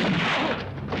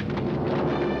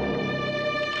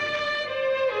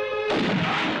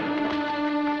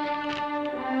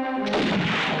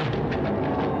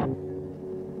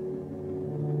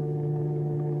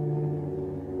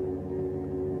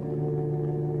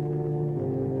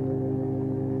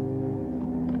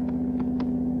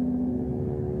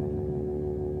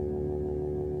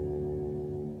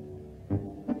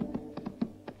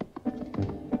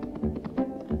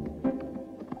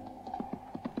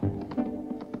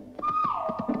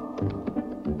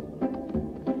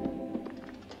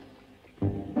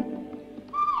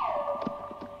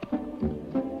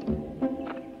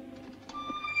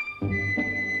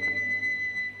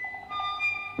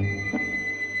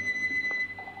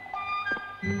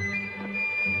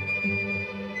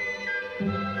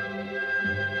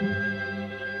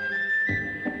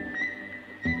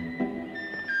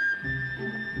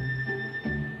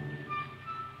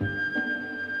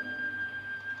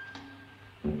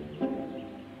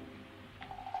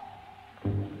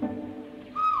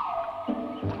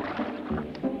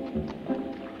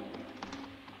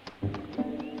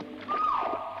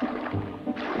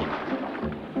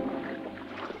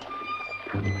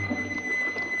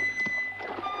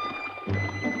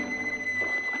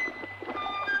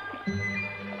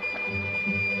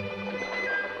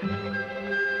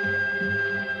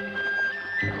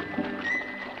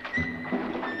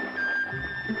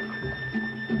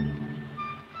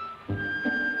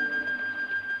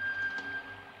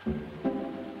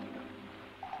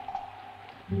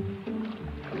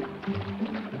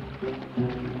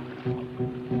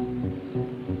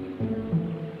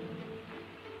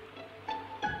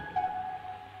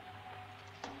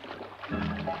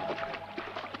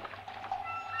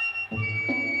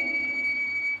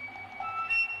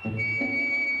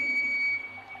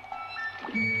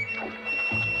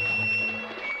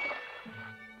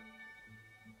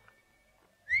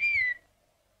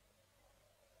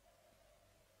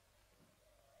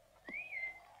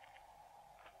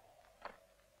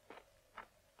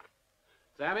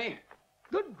 Sammy?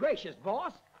 Good gracious,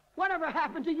 boss. Whatever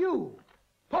happened to you?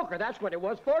 Poker, that's what it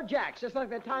was. 4 jacks, just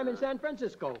like that time in San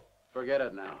Francisco. Forget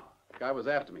it now. The guy was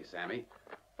after me, Sammy.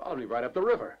 Followed me right up the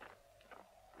river.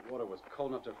 The water was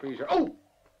cold enough to freeze your... Oh!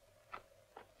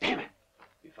 Damn it!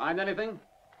 You find anything?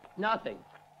 Nothing.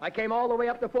 I came all the way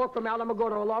up the fork from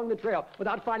Alamogordo along the trail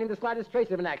without finding the slightest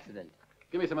trace of an accident.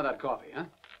 Give me some of that coffee, huh?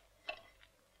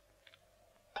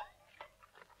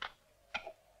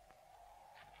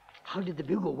 How did the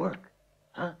bugle work?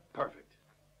 Huh? Perfect.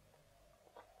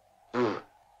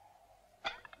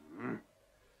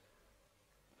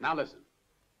 Now listen.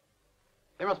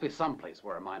 There must be some place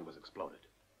where a mine was exploded.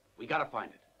 We gotta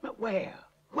find it. But where?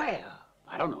 Where?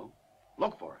 I don't know.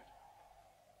 Look for it.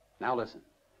 Now listen.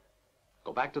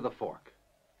 Go back to the fork.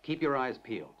 Keep your eyes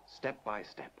peeled, step by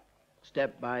step.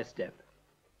 Step by step.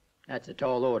 That's a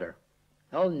tall order.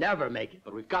 I'll never make it.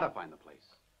 But we've gotta find the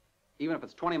place. Even if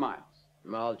it's 20 miles.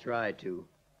 I'll try to.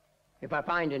 If I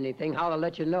find anything, I'll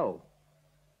let you know.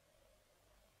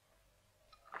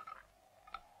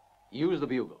 Use the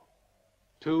bugle.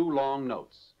 2 long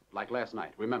notes, like last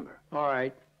night, remember? All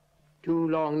right. 2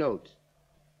 long notes.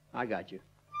 I got you.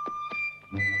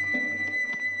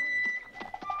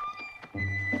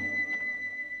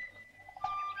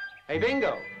 Hey,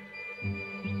 Bingo!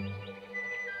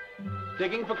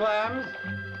 Digging for clams?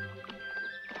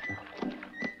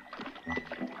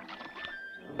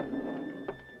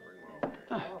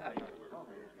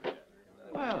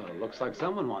 Well, looks like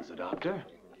someone wants a doctor.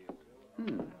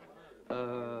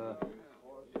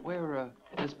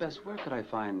 Miss Bess, where could I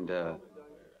find,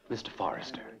 Mr.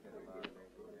 Forrester?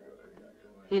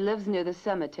 He lives near the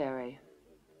cemetery.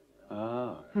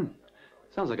 Oh,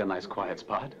 sounds like a nice quiet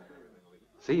spot.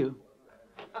 See you.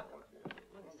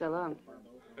 So long.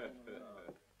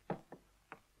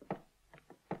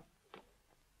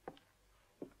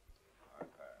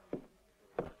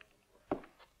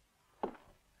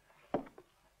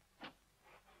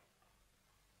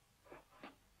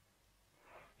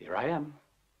 Here I am.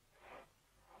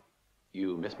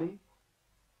 You miss me?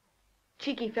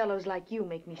 Cheeky fellows like you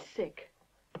make me sick.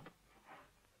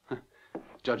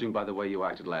 Judging by the way you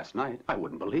acted last night, I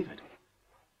wouldn't believe it.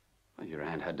 Well, your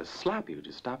aunt had to slap you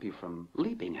to stop you from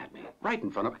leaping at me, right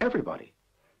in front of everybody.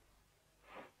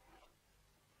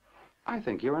 I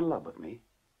think you're in love with me.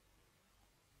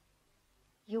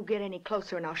 You get any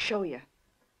closer and I'll show you.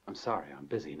 I'm sorry, I'm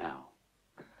busy now.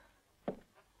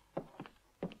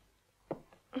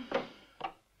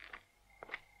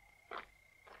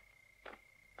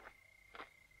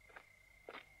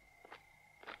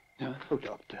 Yeah? Oh,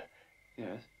 Doctor.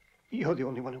 Yes? You're the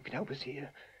only one who can help us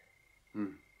here.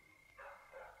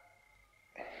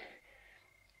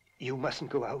 You mustn't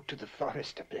go out to the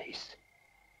Forrester place.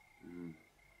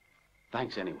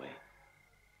 Thanks anyway.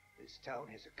 This town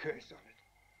has a curse on it.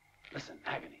 Listen,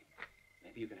 Agony,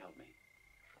 maybe you can help me.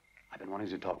 I've been wanting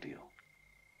to talk to you.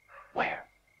 Where?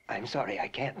 I'm sorry, I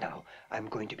can't now. I'm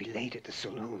going to be late at the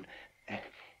saloon.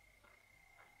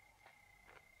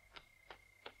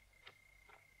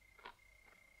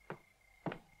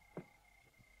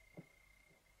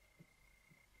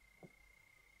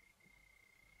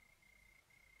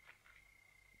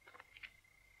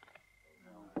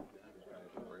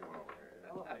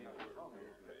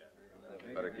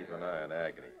 Better keep an eye on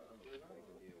Agony.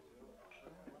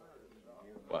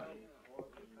 What?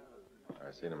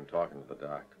 I seen him talking to the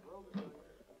doc.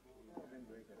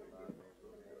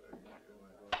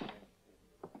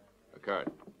 A card.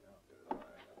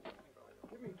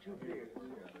 Give me 2 beers.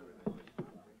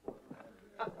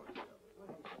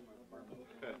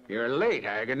 You're late,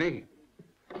 Agony.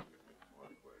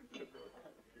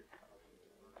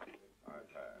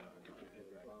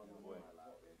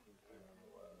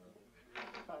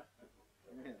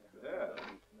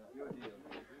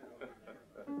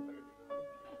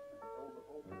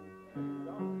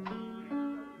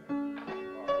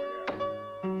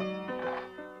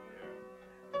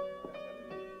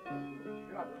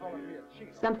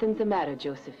 Something's the matter,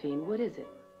 Josephine. What is it?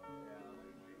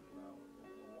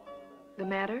 The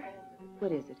matter?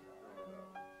 What is it?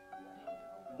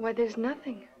 Why, there's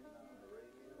nothing.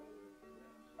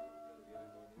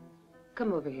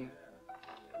 Come over here.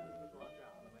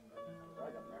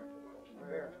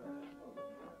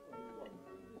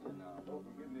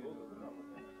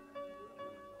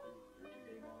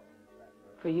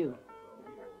 For you.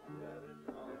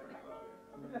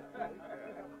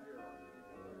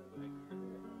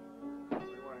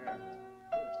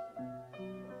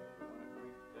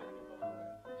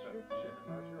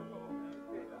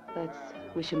 Let's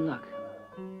wish him luck.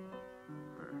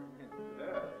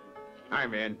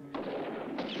 I'm in.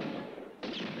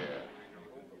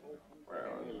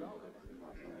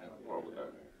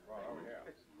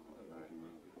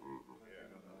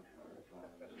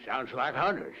 Sounds like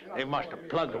hunters. They must have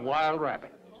plugged a wild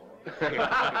rabbit.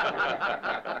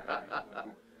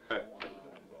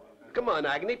 Come on,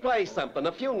 Agony, play something.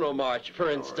 A funeral march, for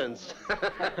instance.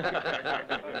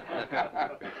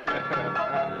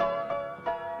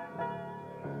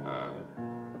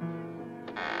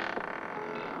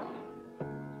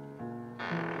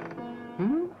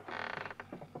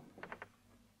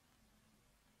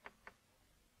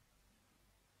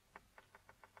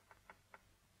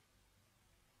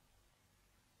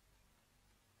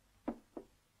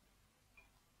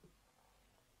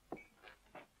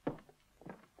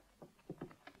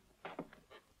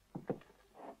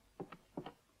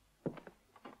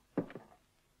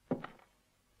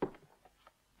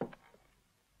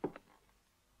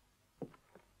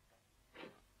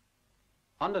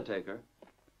 Undertaker,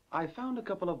 I found a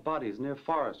couple of bodies near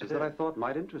Foresters that I thought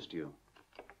might interest you.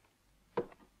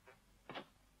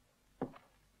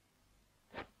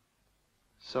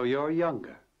 So you're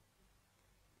younger.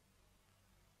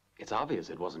 It's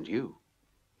obvious it wasn't you.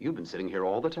 You've been sitting here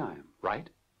all the time, right?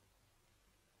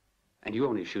 And you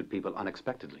only shoot people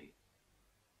unexpectedly.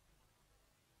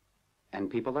 And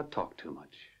people that talk too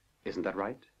much. Isn't that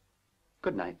right?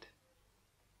 Good night.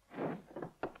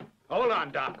 Hold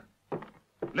on, Doc.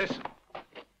 Listen,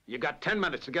 you got 10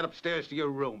 minutes to get upstairs to your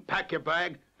room, pack your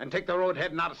bag, and take the road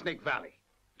heading out of Snake Valley.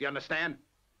 Do you understand?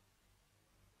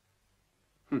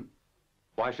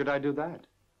 Why should I do that?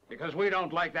 Because we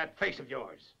don't like that face of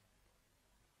yours.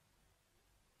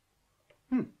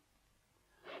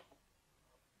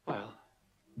 Well...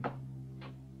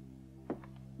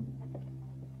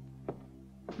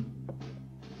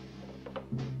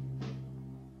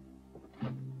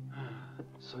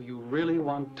 So you really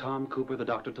want Tom Cooper, the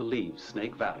doctor, to leave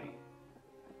Snake Valley?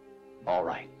 All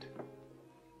right.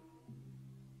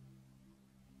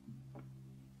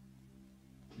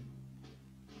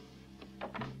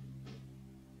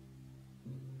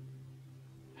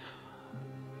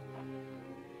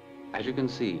 As you can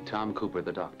see, Tom Cooper,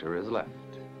 the doctor, is left.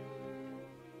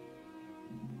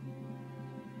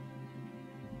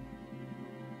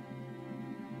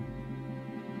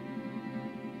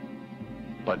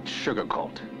 But Sugar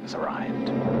Colt has arrived.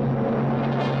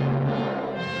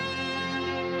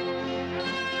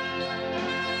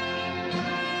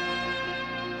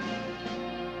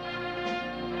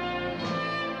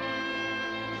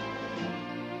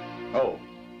 Oh,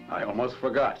 I almost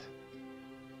forgot.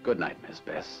 Good night, Miss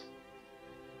Bess.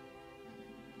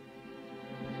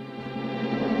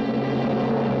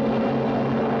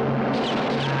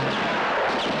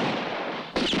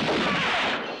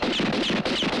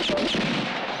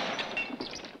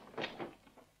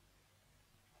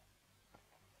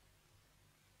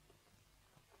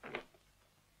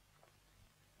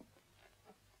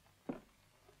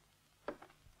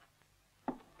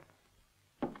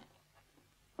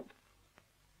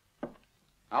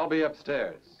 I'll be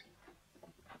upstairs.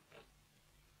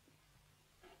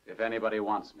 If anybody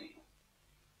wants me.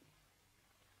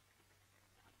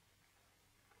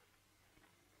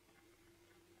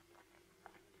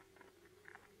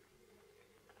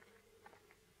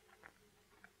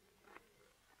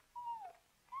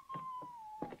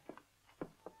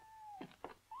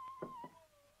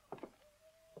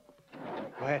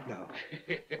 Quiet now.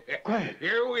 Quiet.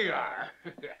 Here we are.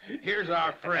 Here's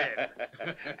our friend.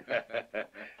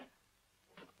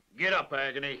 Get up,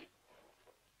 Agony.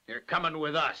 You're coming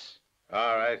with us.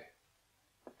 All right.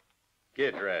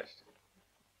 Get dressed.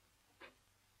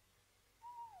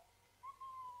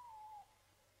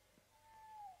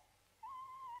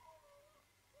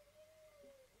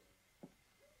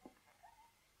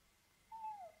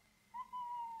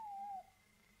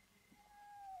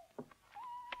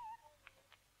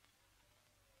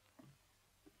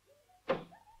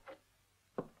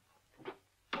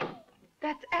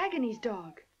 That's Agony's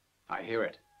dog. I hear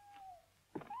it.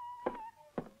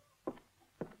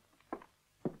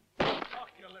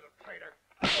 Talk, you little traitor.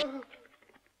 Come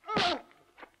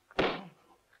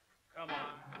on.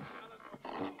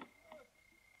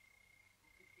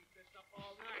 Keep this up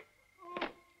all night.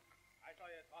 I saw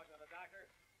you talking to the doctor.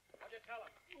 What'd you tell him?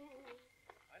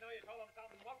 I know you told him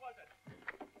something. What was it?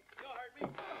 You heard me.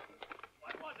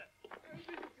 What was it? I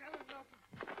didn't tell him nothing.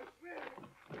 I swear.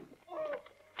 Oh.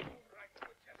 Right,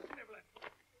 quit your sniveling.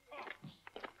 Talk. You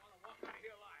want to walk out of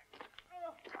here alive.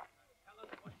 Tell us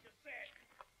what you said.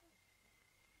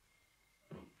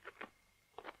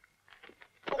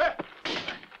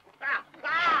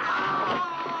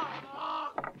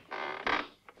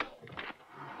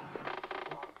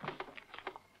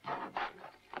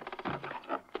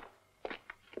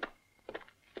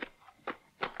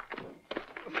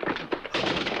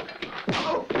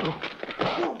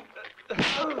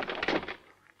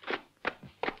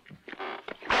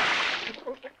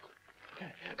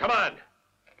 Come on.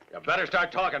 You better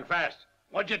start talking fast.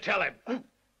 What'd you tell him?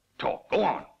 Talk. Go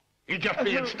on. You're just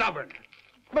being stubborn.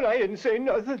 But I didn't say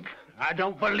nothing. I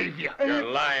don't believe you.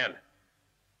 You're lying.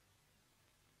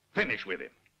 Finish with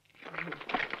him.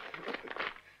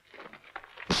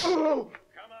 Oh!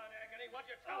 Come on, Agony. What'd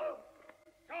you tell him?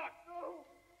 Talk.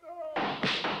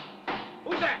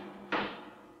 Who's that?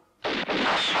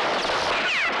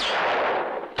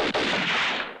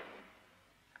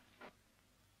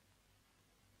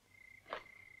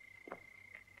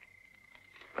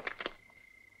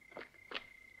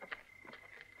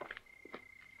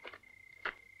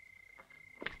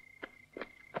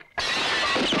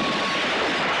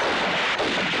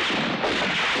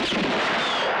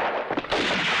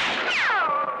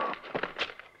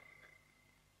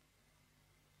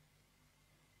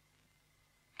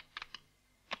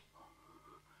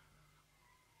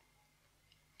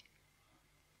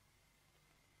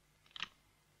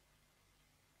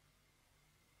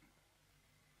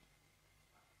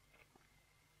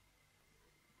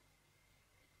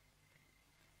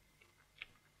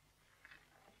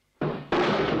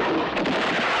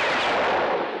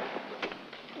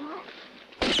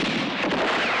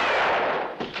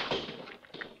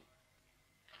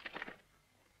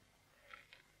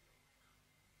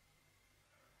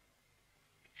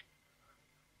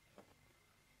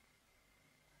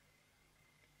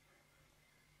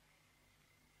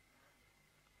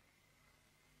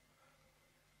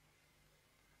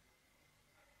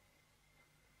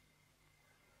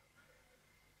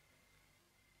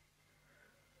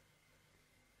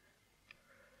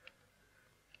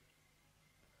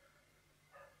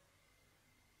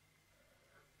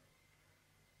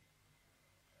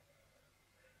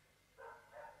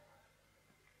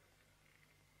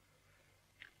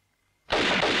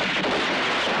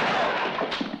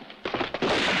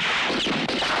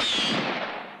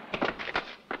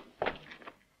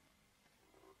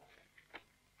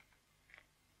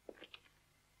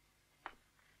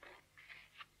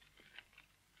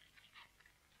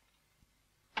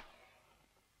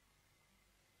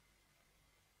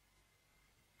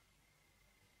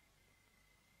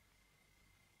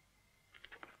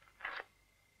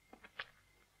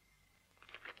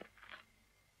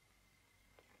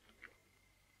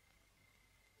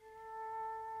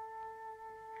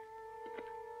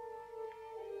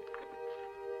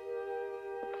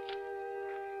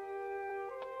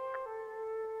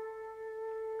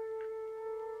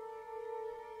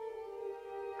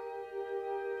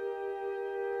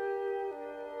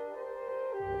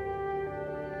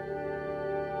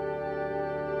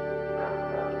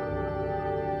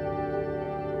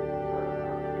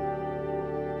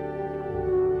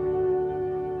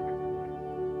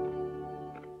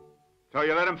 So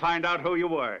you let him find out who you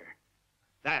were.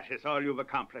 That is all you've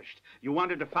accomplished. You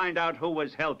wanted to find out who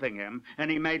was helping him,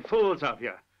 and he made fools of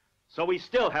you. So we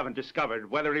still haven't discovered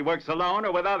whether he works alone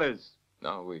or with others.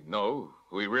 Now we know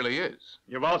who he really is.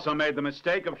 You've also made the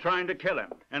mistake of trying to kill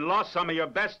him, and lost some of your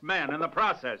best men in the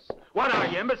process. What are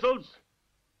you, imbeciles?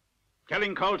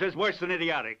 Killing Colt is worse than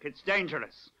idiotic. It's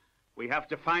dangerous. We have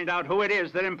to find out who it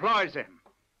is that employs him.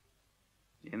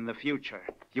 In the future,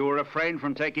 you will refrain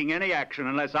from taking any action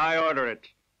unless I order it.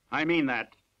 I mean that.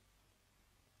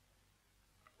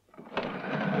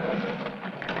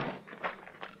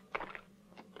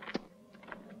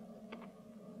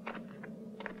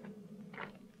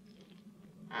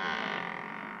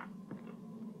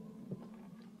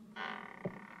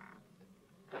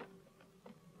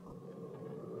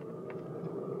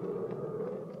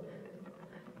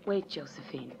 Wait,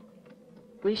 Josephine.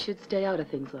 We should stay out of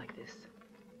things like this.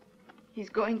 He's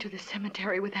going to the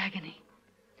cemetery with agony.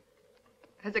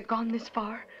 Has it gone this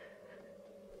far?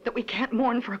 That we can't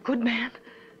mourn for a good man?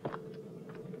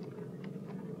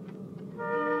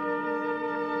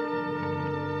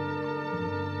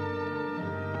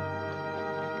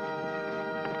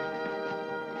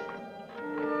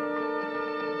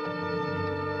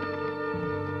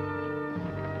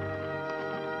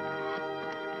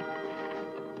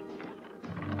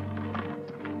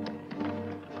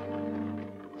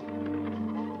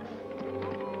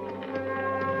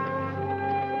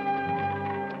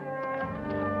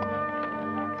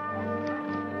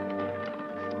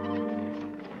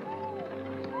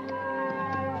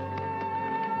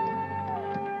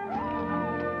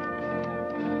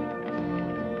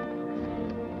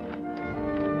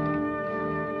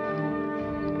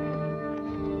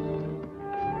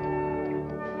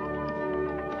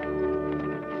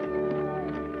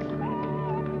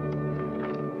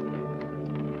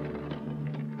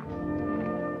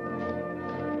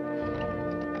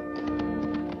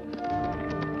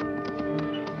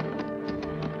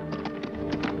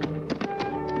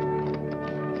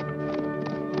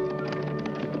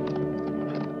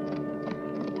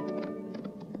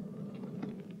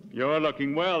 You're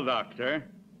looking well, Doctor.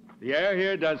 The air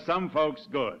here does some folks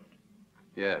good.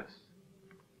 Yes.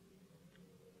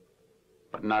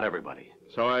 But not everybody.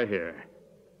 So I hear.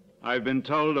 I've been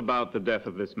told about the death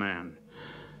of this man.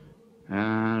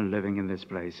 Living in this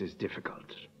place is difficult.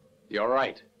 You're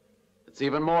right. It's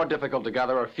even more difficult to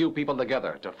gather a few people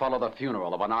together to follow the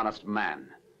funeral of an honest man.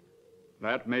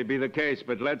 That may be the case,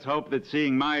 but let's hope that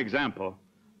seeing my example,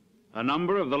 a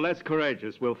number of the less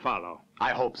courageous will follow.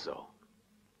 I hope so.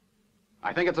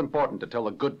 I think it's important to tell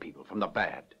the good people from the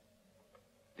bad,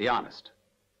 the honest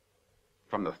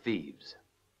from the thieves.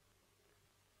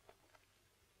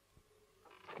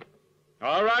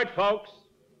 All right, folks.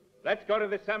 Let's go to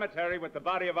the cemetery with the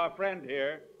body of our friend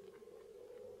here.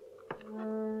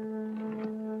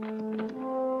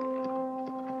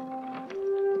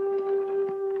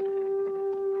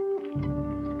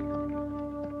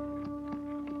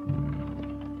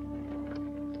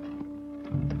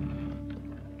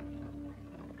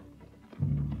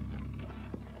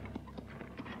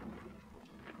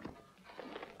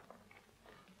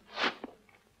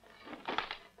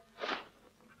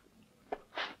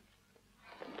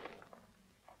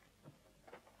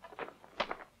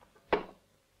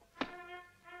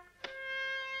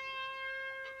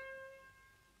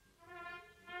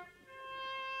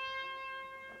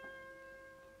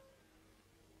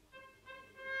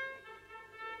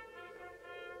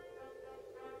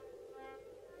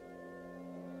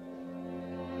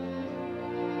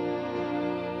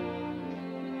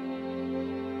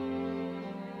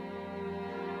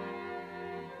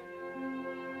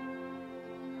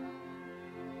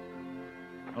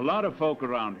 A lot of folk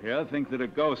around here think that a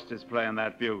ghost is playing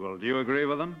that bugle. Do you agree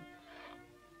with them?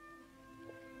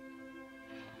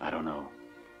 I don't know.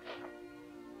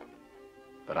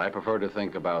 But I prefer to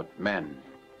think about men.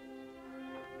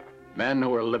 Men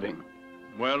who are living.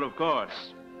 Well, of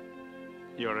course.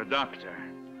 You're a doctor.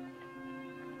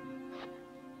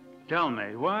 Tell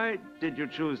me, why did you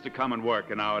choose to come and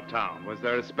work in our town? Was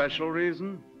there a special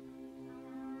reason?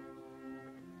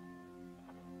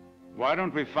 Why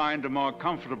don't we find a more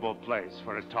comfortable place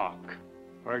for a talk?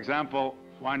 For example,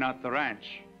 why not the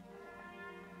ranch?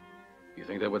 You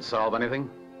think that would solve anything?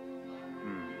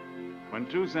 When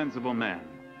two sensible men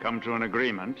come to an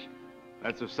agreement,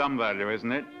 that's of some value,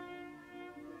 isn't it?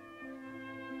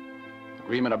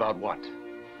 Agreement about what?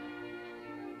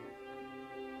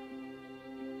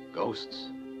 Ghosts?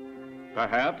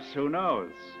 Perhaps, who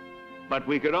knows? But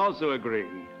we could also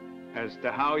agree as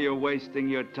to how you're wasting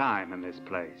your time in this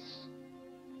place.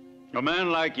 A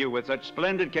man like you with such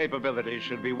splendid capabilities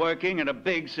should be working in a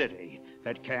big city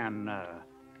that can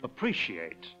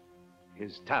appreciate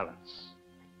his talents.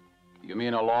 You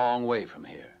mean a long way from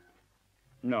here?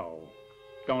 No,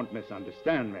 don't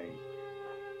misunderstand me.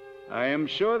 I am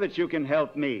sure that you can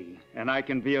help me, and I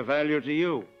can be of value to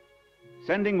you.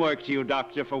 Sending work to you,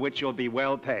 Doctor, for which you'll be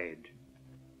well paid.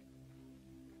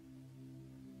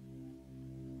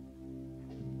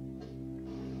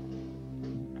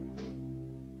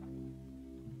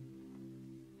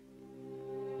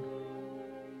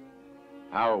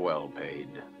 How well paid?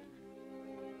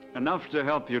 Enough to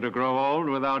help you to grow old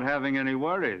without having any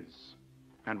worries,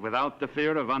 and without the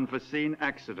fear of unforeseen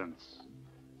accidents.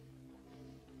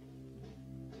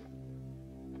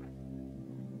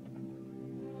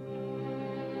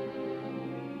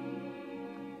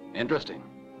 Interesting.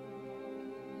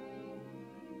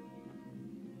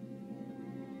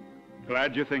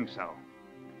 Glad you think so.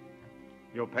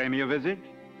 You'll pay me a visit?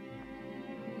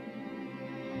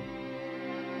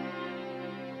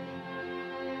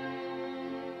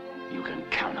 You can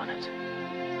count on it.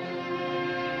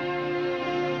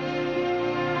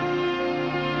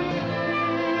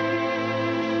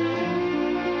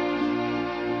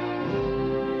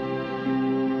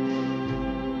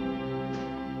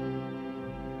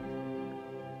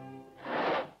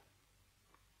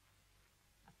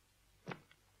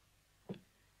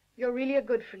 You're really a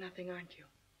good-for-nothing, aren't you?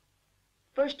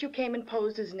 First you came and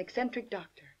posed as an eccentric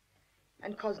doctor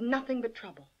and caused nothing but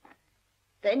trouble.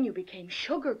 Then you became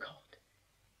Sugar Colt,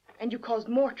 and you caused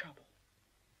more trouble.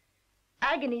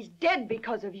 Agony's dead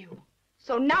because of you,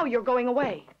 so now you're going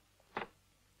away.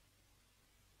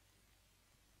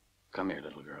 Come here,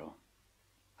 little girl.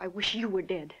 I wish you were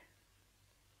dead.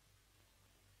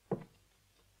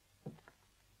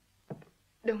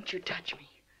 Don't you touch me.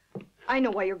 I know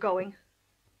why you're going.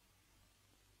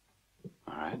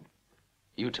 All right.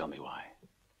 You tell me why.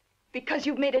 Because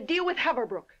you've made a deal with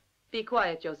Haverbrook. Be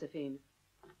quiet, Josephine.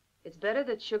 It's better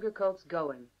that Sugar Colt's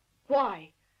going.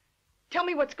 Why? Tell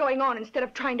me what's going on instead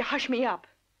of trying to hush me up.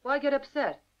 Why get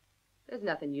upset? There's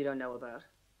nothing you don't know about.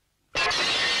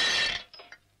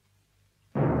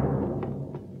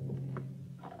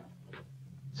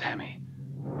 Sammy.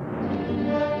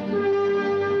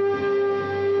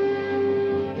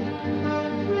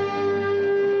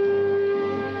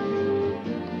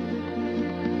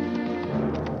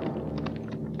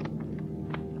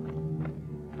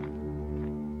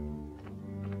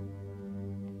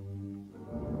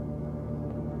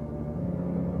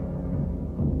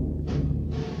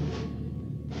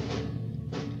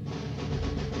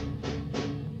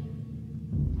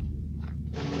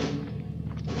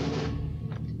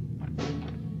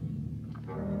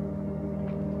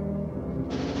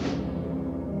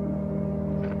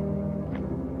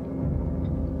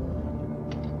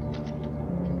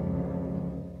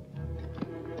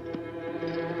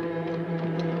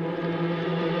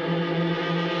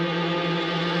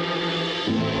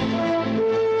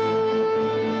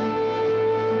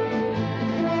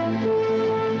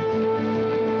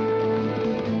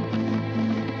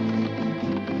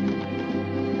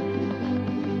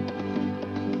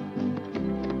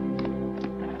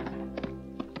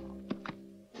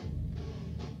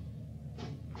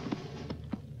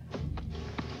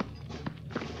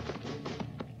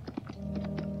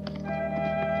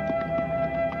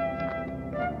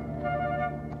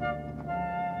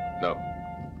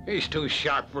 He's too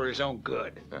sharp for his own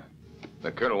good.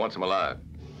 The colonel wants him alive.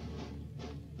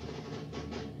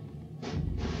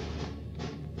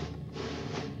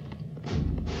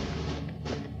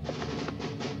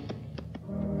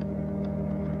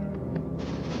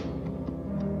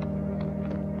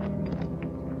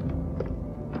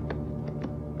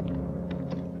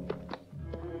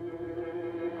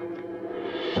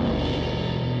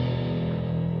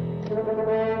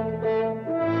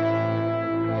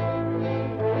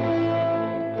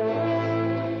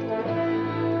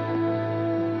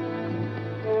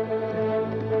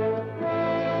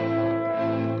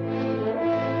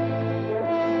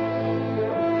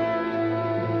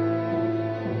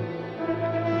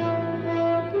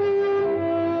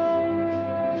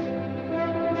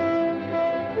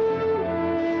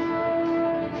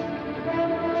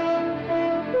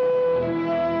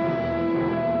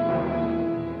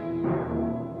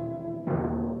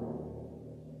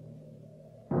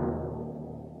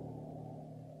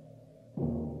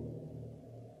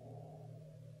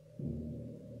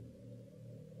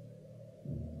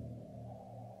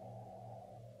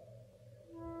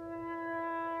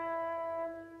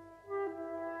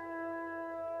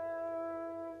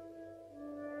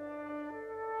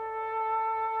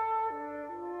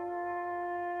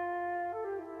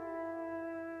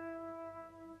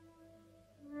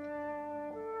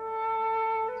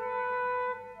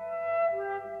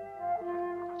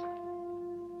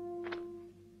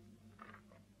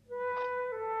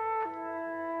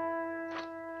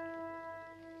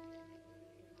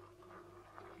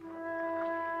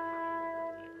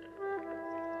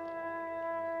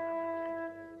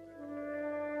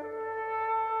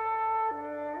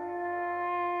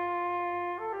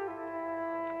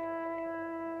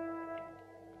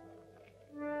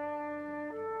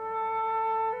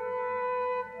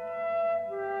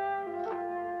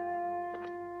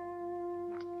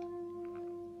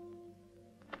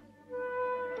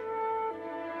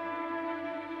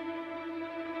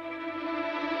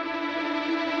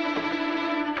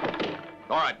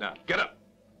 right now. Get up.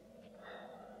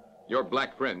 Your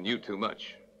black friend knew too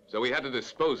much, so we had to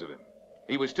dispose of him.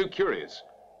 He was too curious.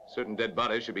 Certain dead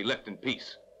bodies should be left in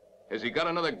peace. Has he got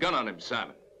another gun on him,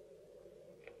 Simon?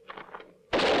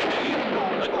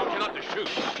 I told you not to shoot.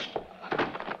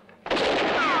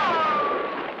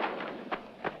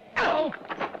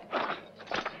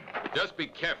 Just be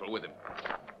careful with him.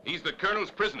 He's the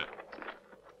colonel's prisoner.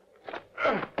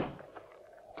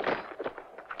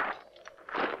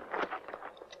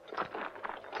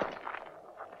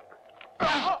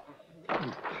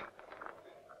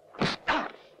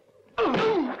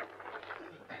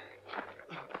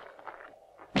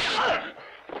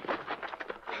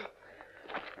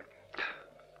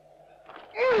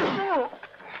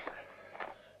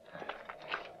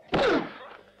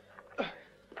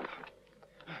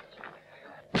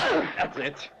 That's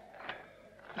it.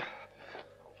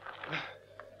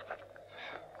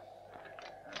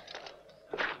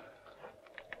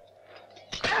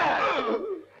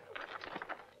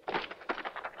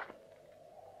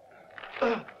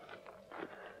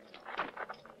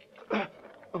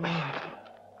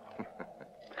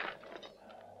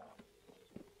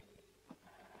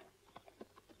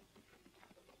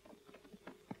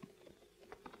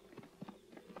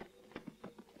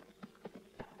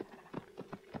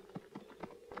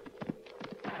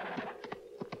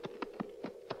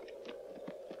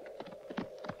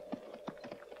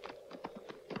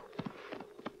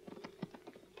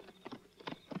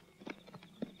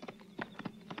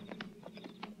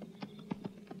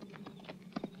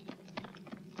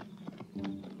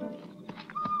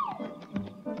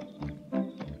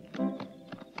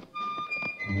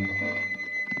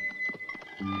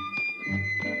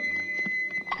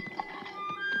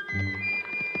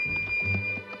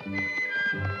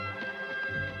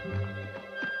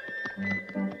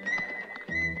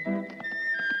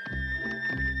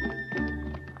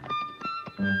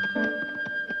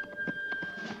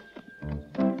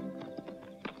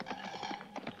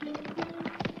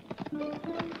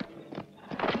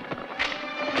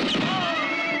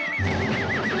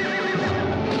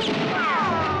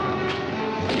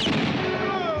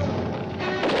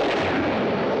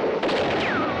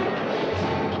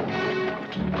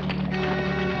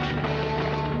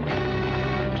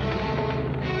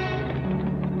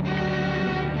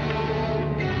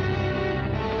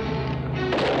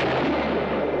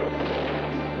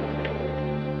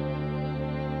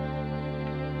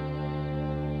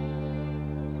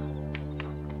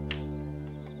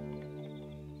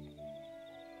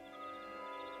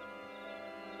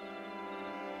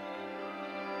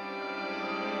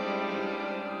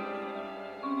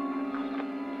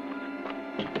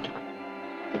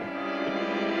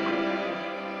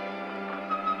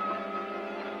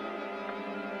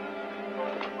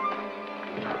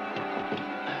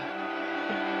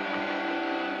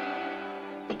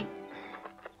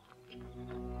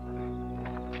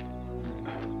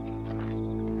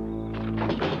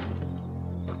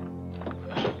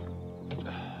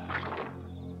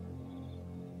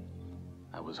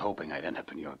 I was hoping I'd end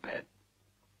up in your bed.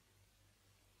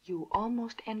 You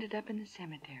almost ended up in the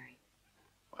cemetery.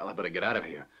 Well, I better get out of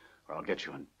here, or I'll get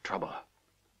you in trouble.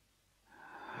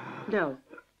 No.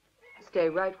 Stay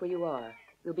right where you are.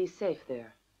 You'll be safe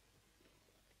there.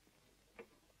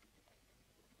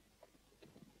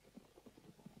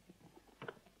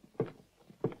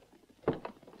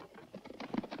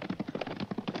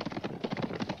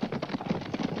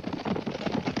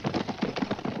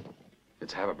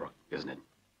 It's Haverbrook, isn't it?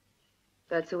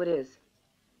 That's who it is.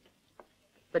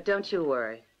 But don't you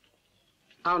worry.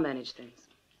 I'll manage things.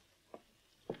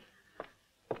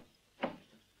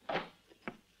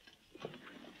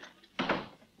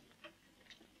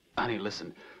 Honey,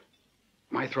 listen.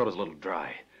 My throat is a little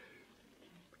dry.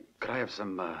 Could I have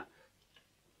some,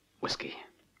 whiskey?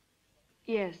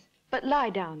 Yes, but lie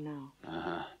down now.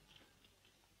 Uh-huh.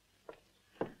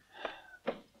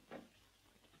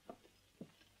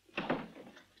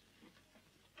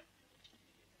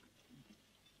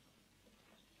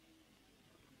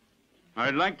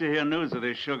 I'd like to hear news of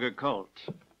this Sugar Colt.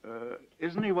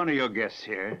 Isn't he one of your guests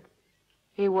here?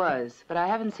 He was, but I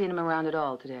haven't seen him around at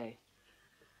all today.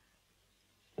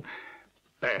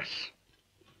 Bess,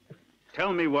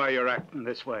 tell me why you're acting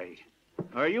this way.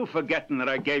 Are you forgetting that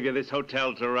I gave you this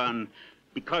hotel to run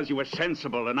because you were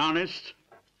sensible and honest?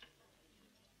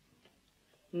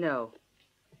 No.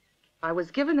 I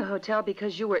was given the hotel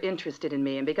because you were interested in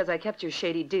me and because I kept your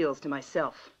shady deals to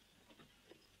myself.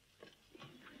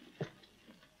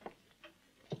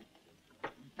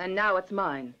 And now it's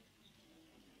mine.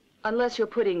 Unless you're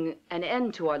putting an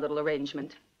end to our little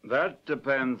arrangement. That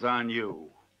depends on you.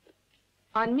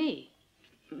 On me?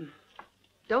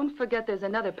 Don't forget there's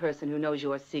another person who knows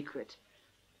your secret.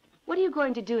 What are you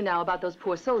going to do now about those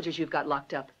poor soldiers you've got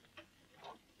locked up?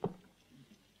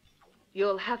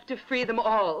 You'll have to free them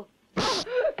all.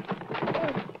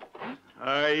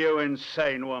 Are you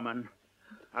insane, woman?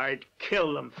 I'd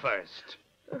kill them first.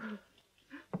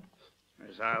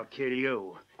 As I'll kill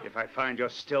you if I find you're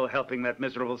still helping that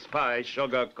miserable spy,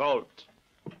 Sugar Colt.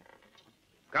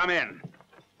 Come in.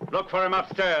 Look for him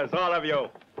upstairs, all of you.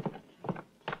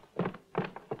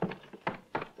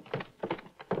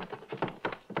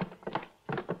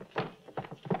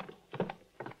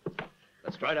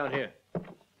 Let's try down here.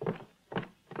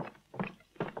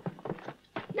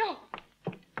 No.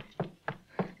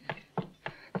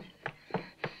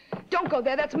 Don't go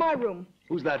there. That's my room.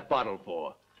 Who's that bottle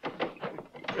for?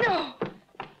 No.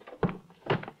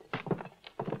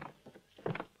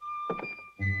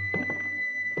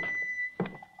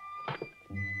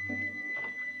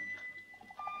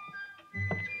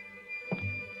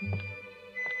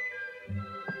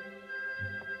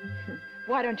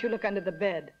 Why don't you look under the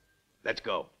bed? Let's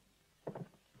go.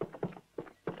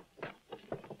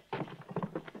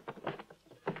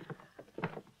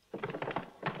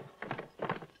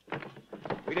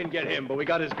 We didn't get him, but we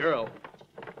got his girl.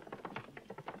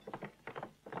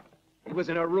 He was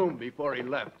in her room before he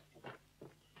left.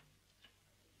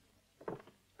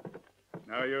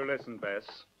 Now you listen, Bess.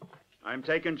 I'm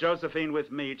taking Josephine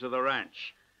with me to the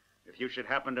ranch. If you should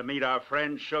happen to meet our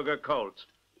friend Sugar Colt,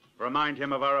 remind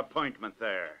him of our appointment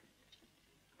there.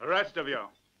 The rest of you,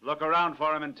 look around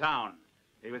for him in town.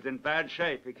 He was in bad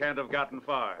shape. He can't have gotten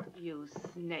far. You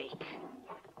snake.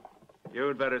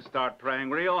 You'd better start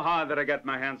praying real hard that I get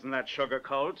my hands on that Sugar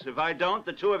Colt. If I don't,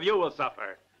 the two of you will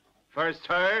suffer. First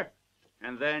her,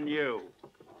 and then you.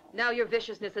 Now your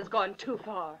viciousness has gone too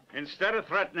far. Instead of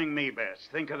threatening me, Bess,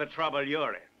 think of the trouble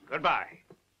you're in. Goodbye.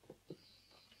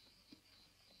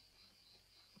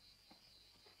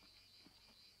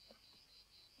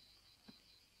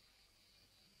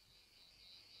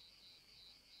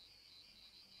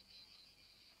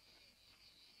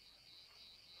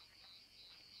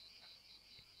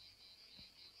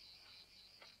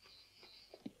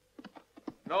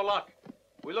 No luck.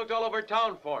 We looked all over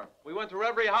town for him. We went through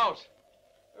every house.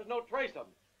 There's no trace of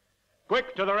him.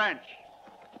 Quick to the ranch.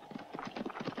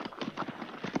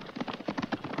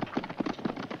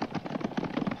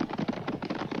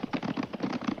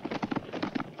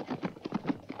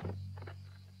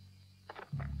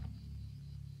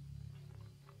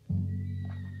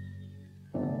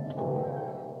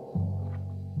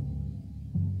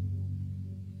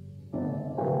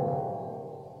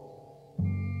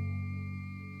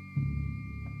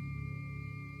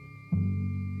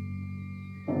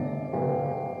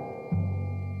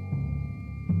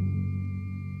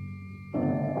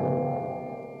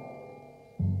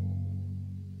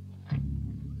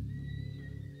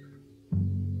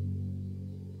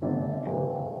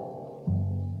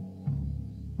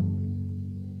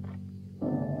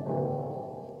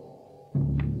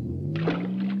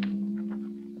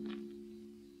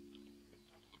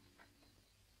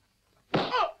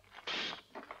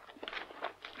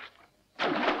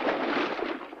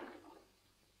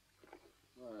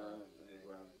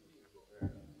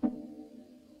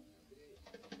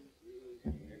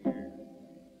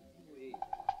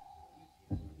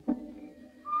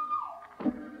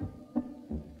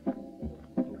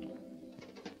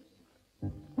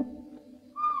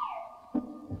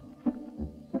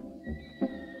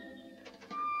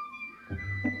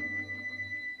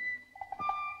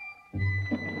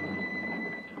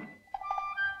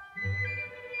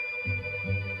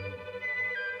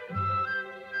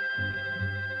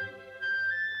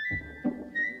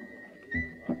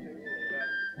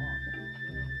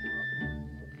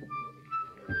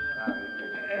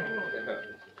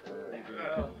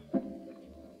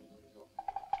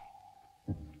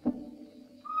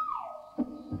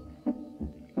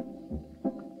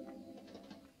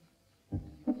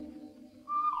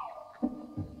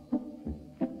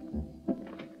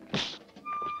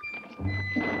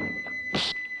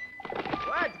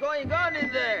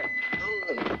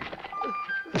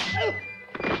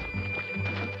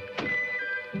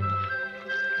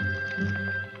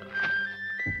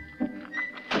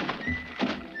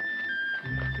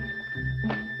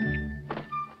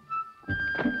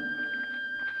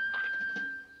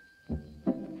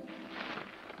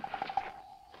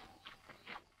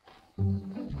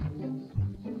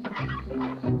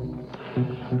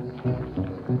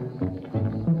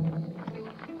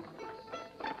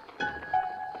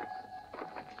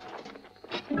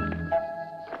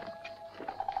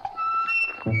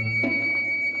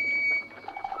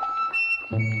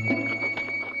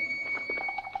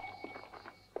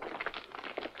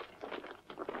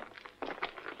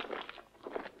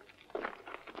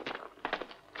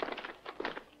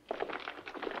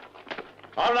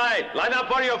 All right, line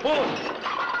up for your food.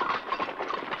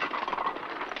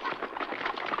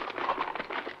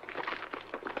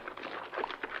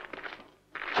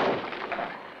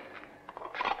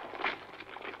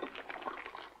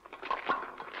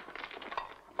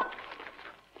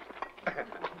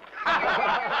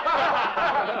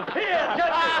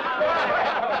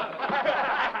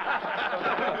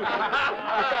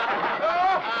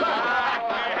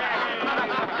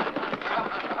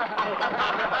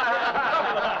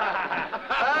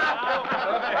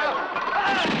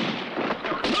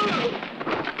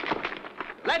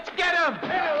 Let's get him!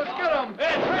 Yeah, let's get him!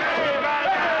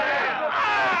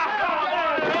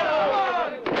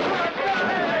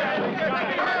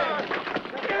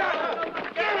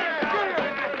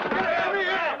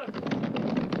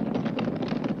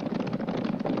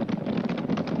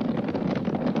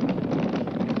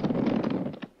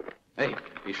 Hey,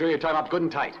 be sure you tie him up good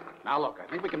and tight. Now look, I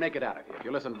think we can make it out of here if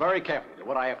you listen very carefully to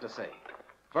what I have to say.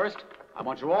 First, I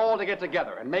want you all to get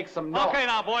together and make some noise. Okay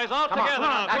now, boys, all together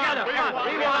now. Together, come on.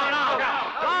 We want out.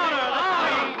 Louder,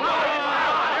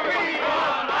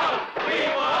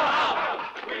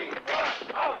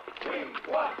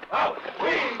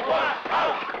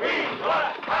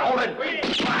 Hold it.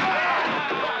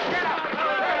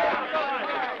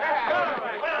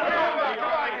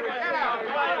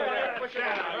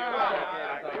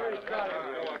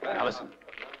 Now listen,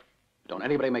 don't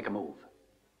anybody make a move.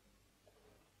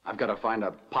 I've got to find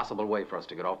a possible way for us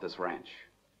to get off this ranch.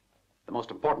 The most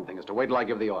important thing is to wait till I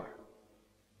give the order.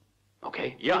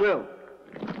 Okay? Yeah. We will.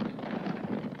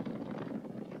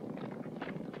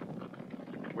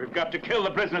 We've got to kill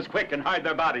the prisoners quick and hide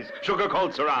their bodies. Sugar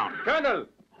Colt's around. Colonel,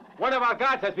 one of our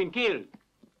guards has been killed.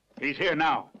 He's here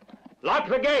now. Lock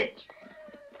the gate.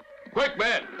 Quick,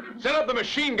 man. Set up the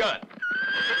machine gun.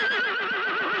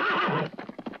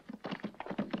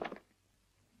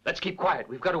 Let's keep quiet.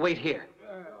 We've got to wait here.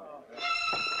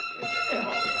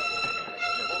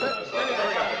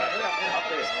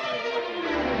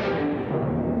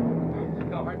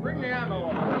 Bring the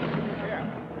ammo over. Here.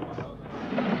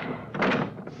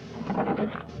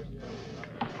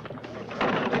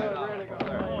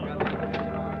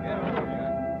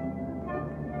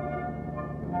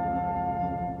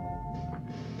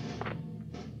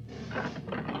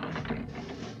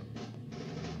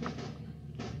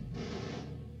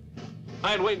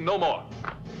 I ain't waiting no more.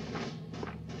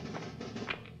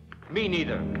 Me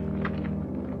neither.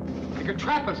 You could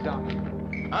trap us down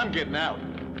here. I'm getting out.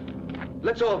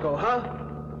 Let's all go, huh?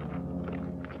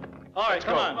 All right,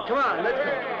 come on. Come on, let's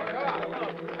go.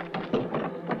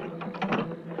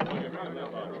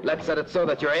 Let's set it so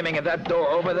that you're aiming at that door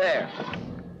over there.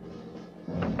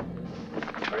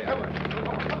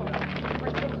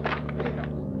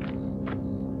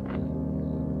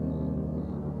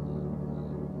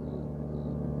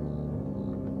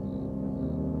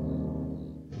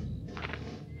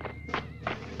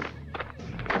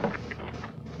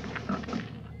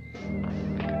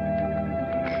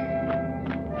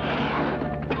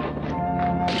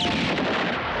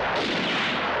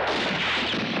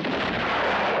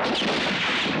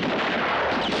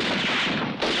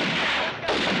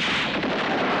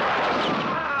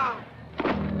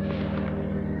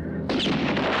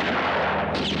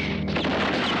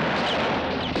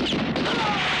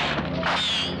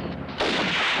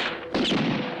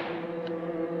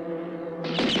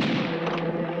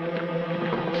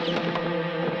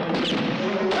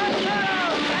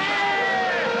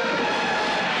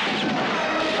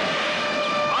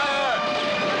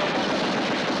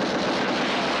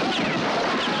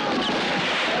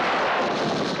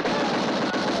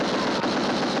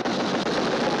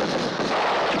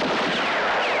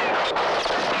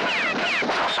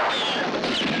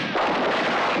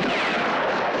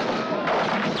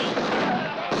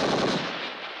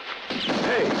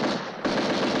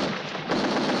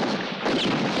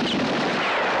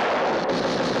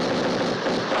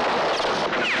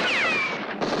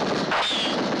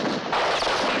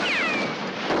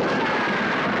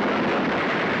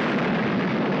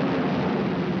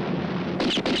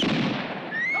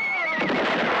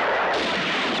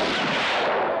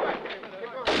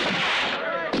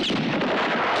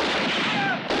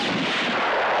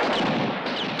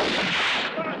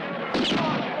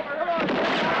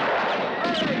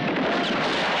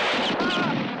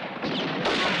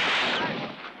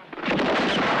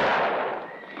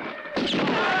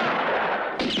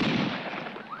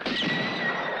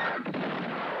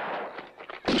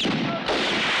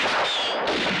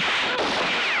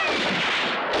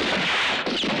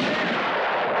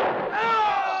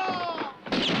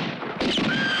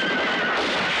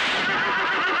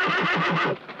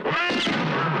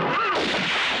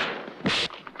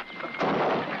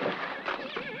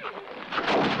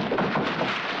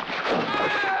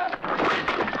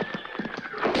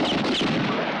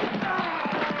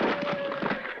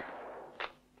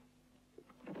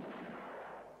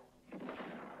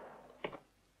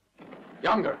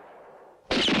 Younger.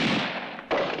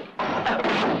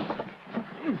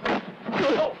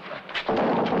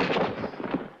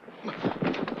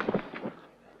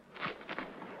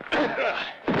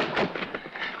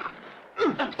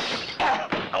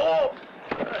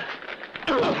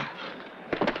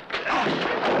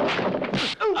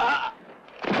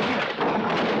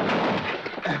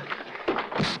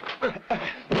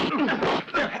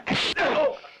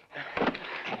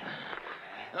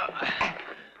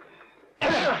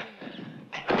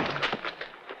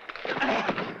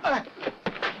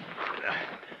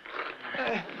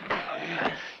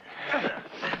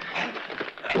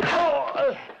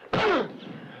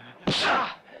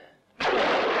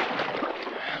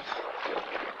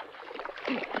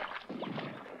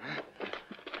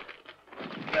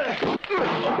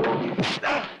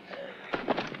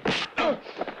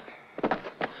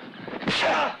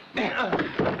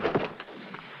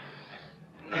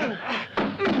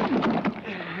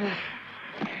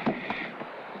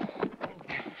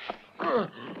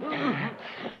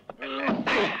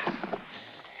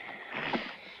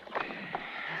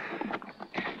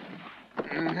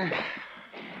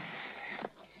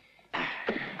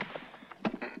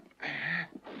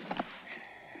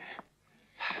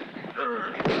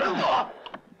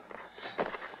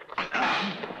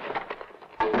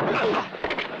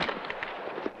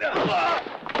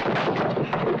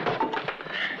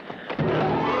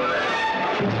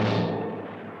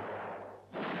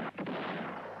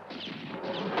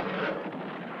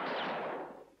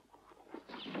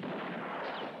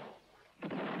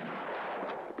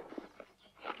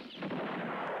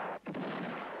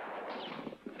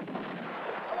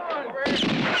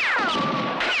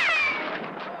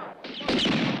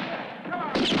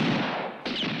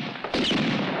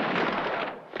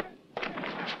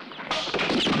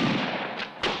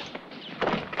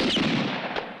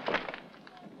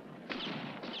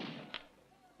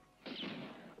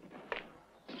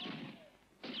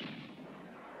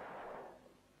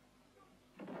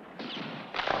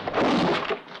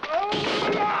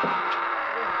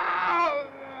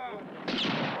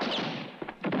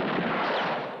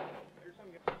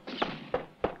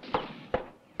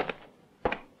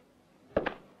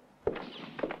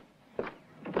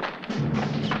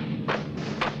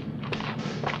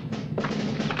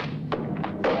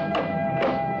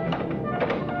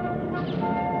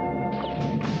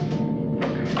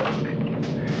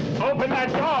 Open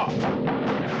that door!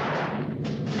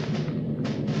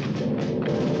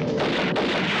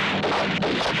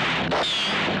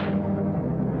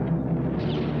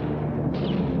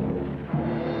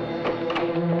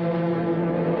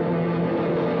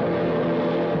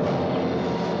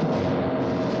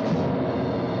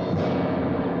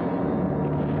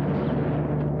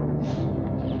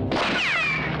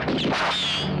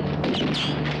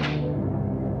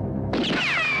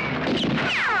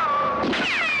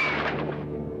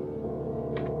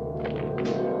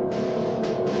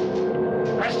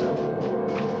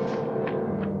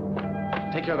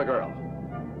 Take care of the girl.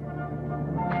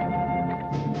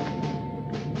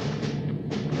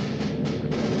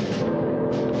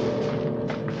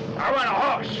 I want a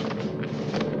horse.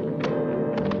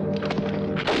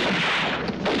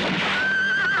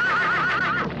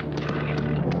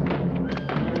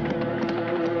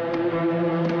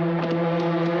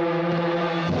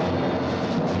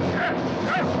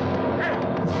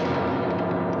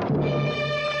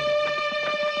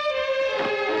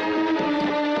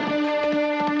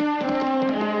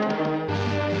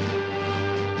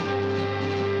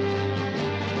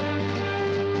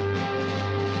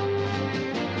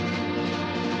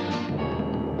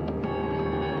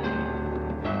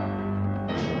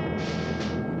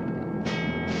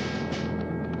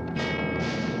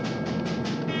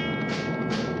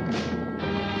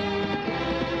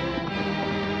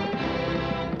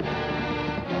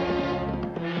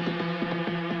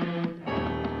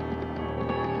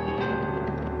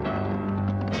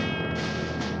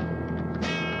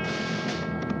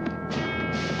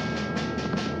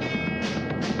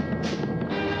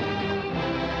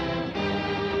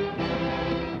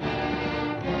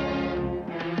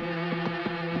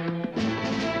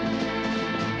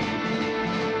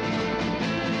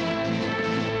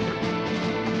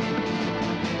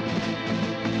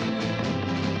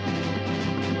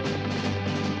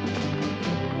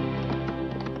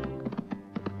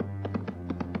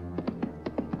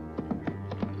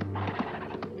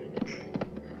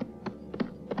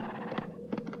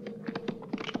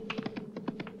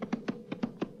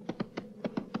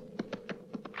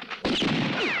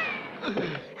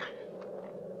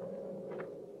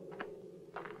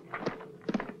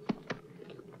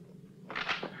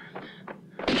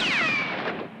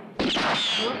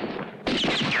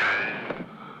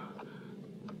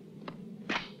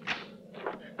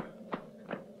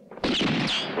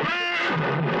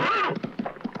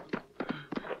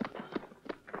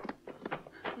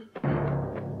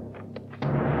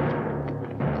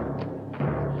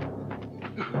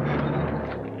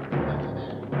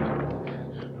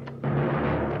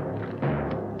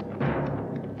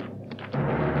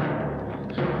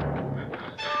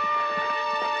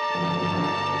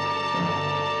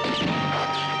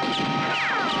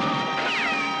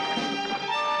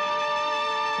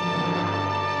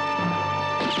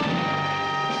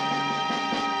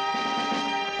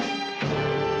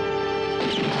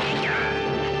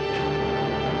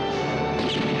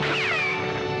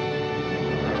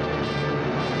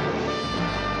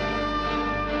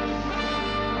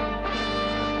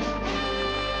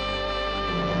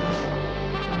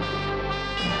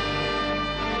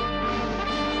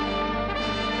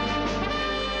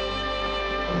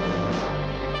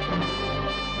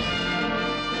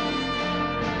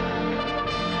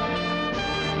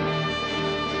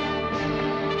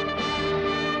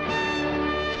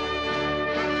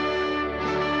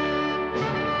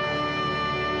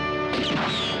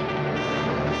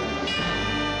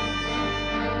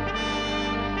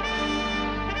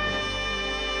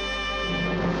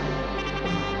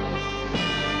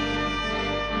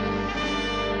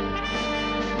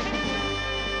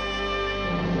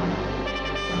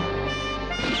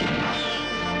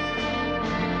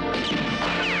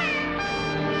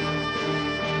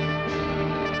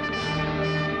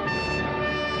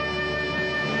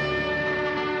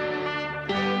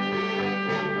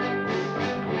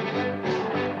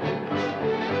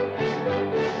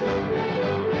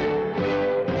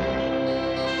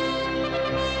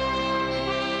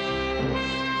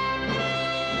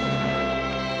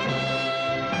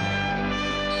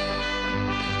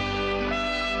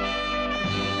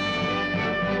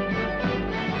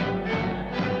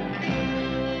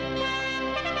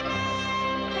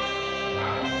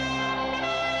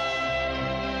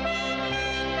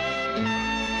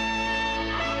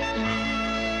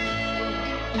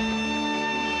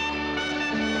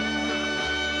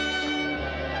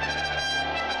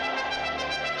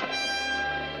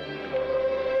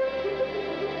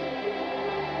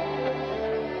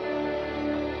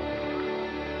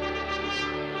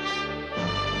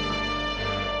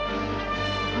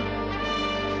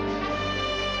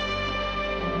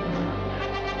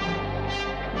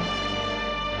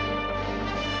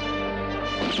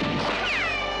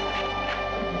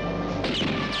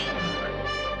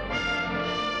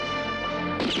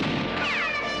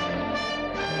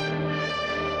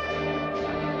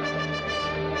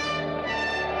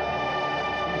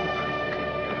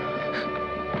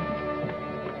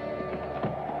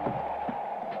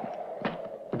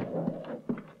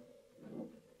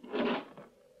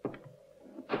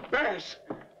 Bess!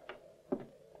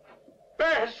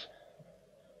 Bess!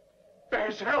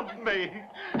 Bess, help me!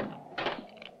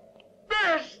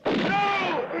 Bess!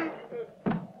 No!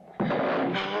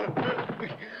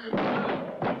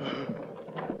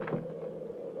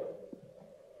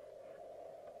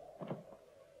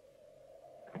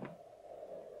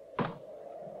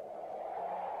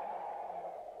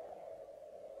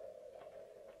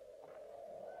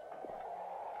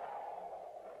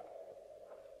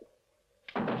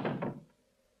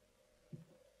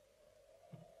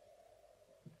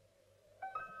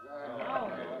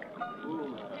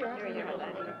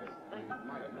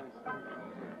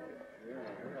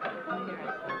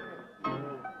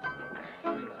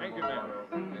 Thank you, ma'am.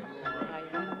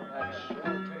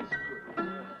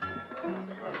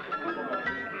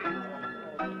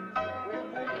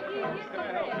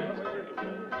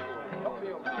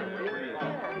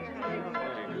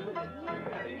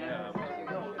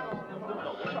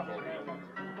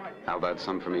 How about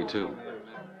some for me, too?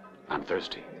 I'm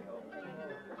thirsty.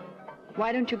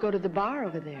 Why don't you go to the bar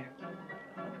over there?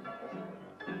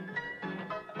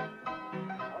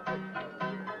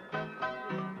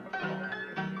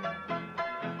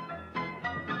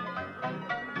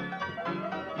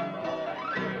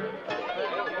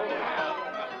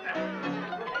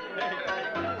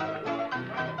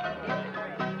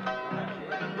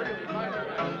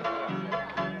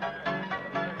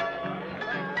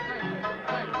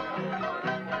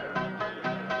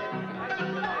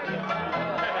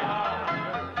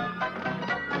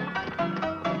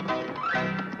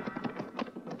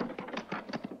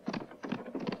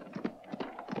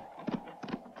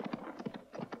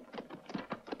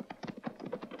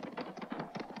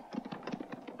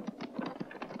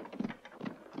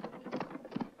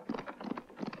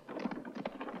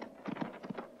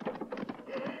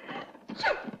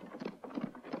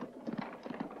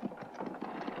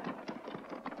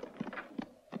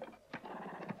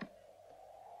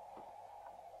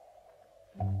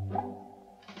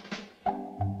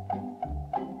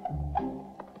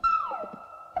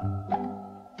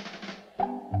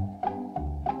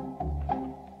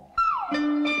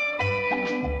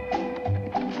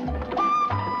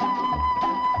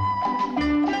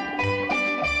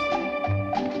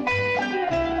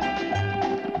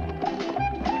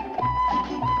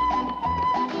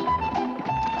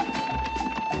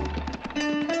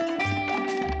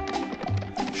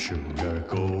 Sugar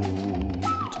Colt.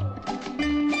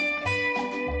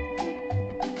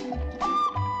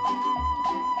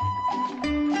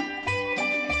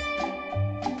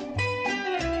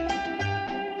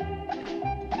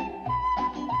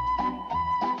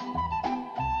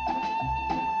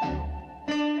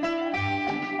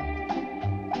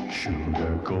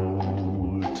 Sugar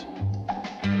Colt.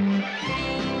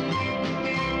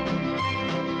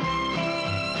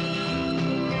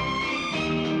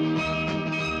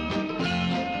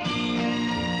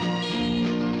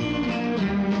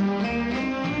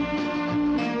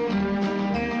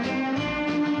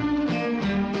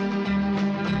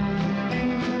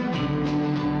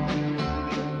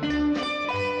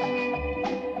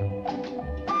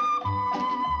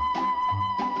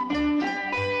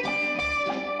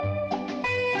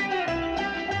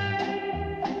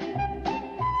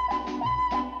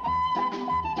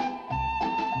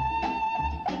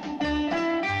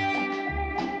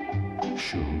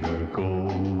 Sugar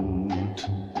Colt.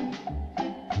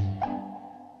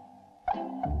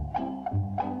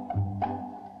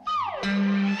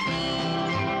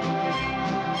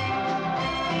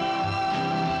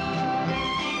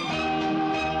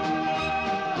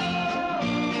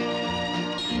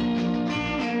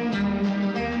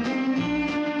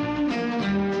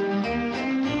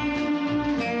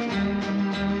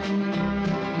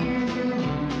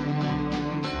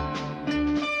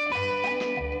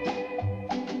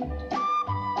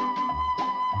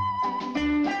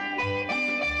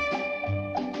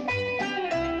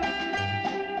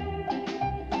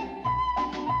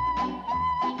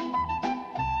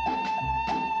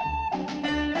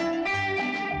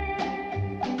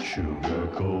 Sugar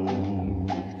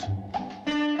Colt.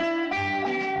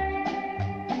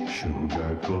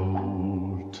 Sugar Colt.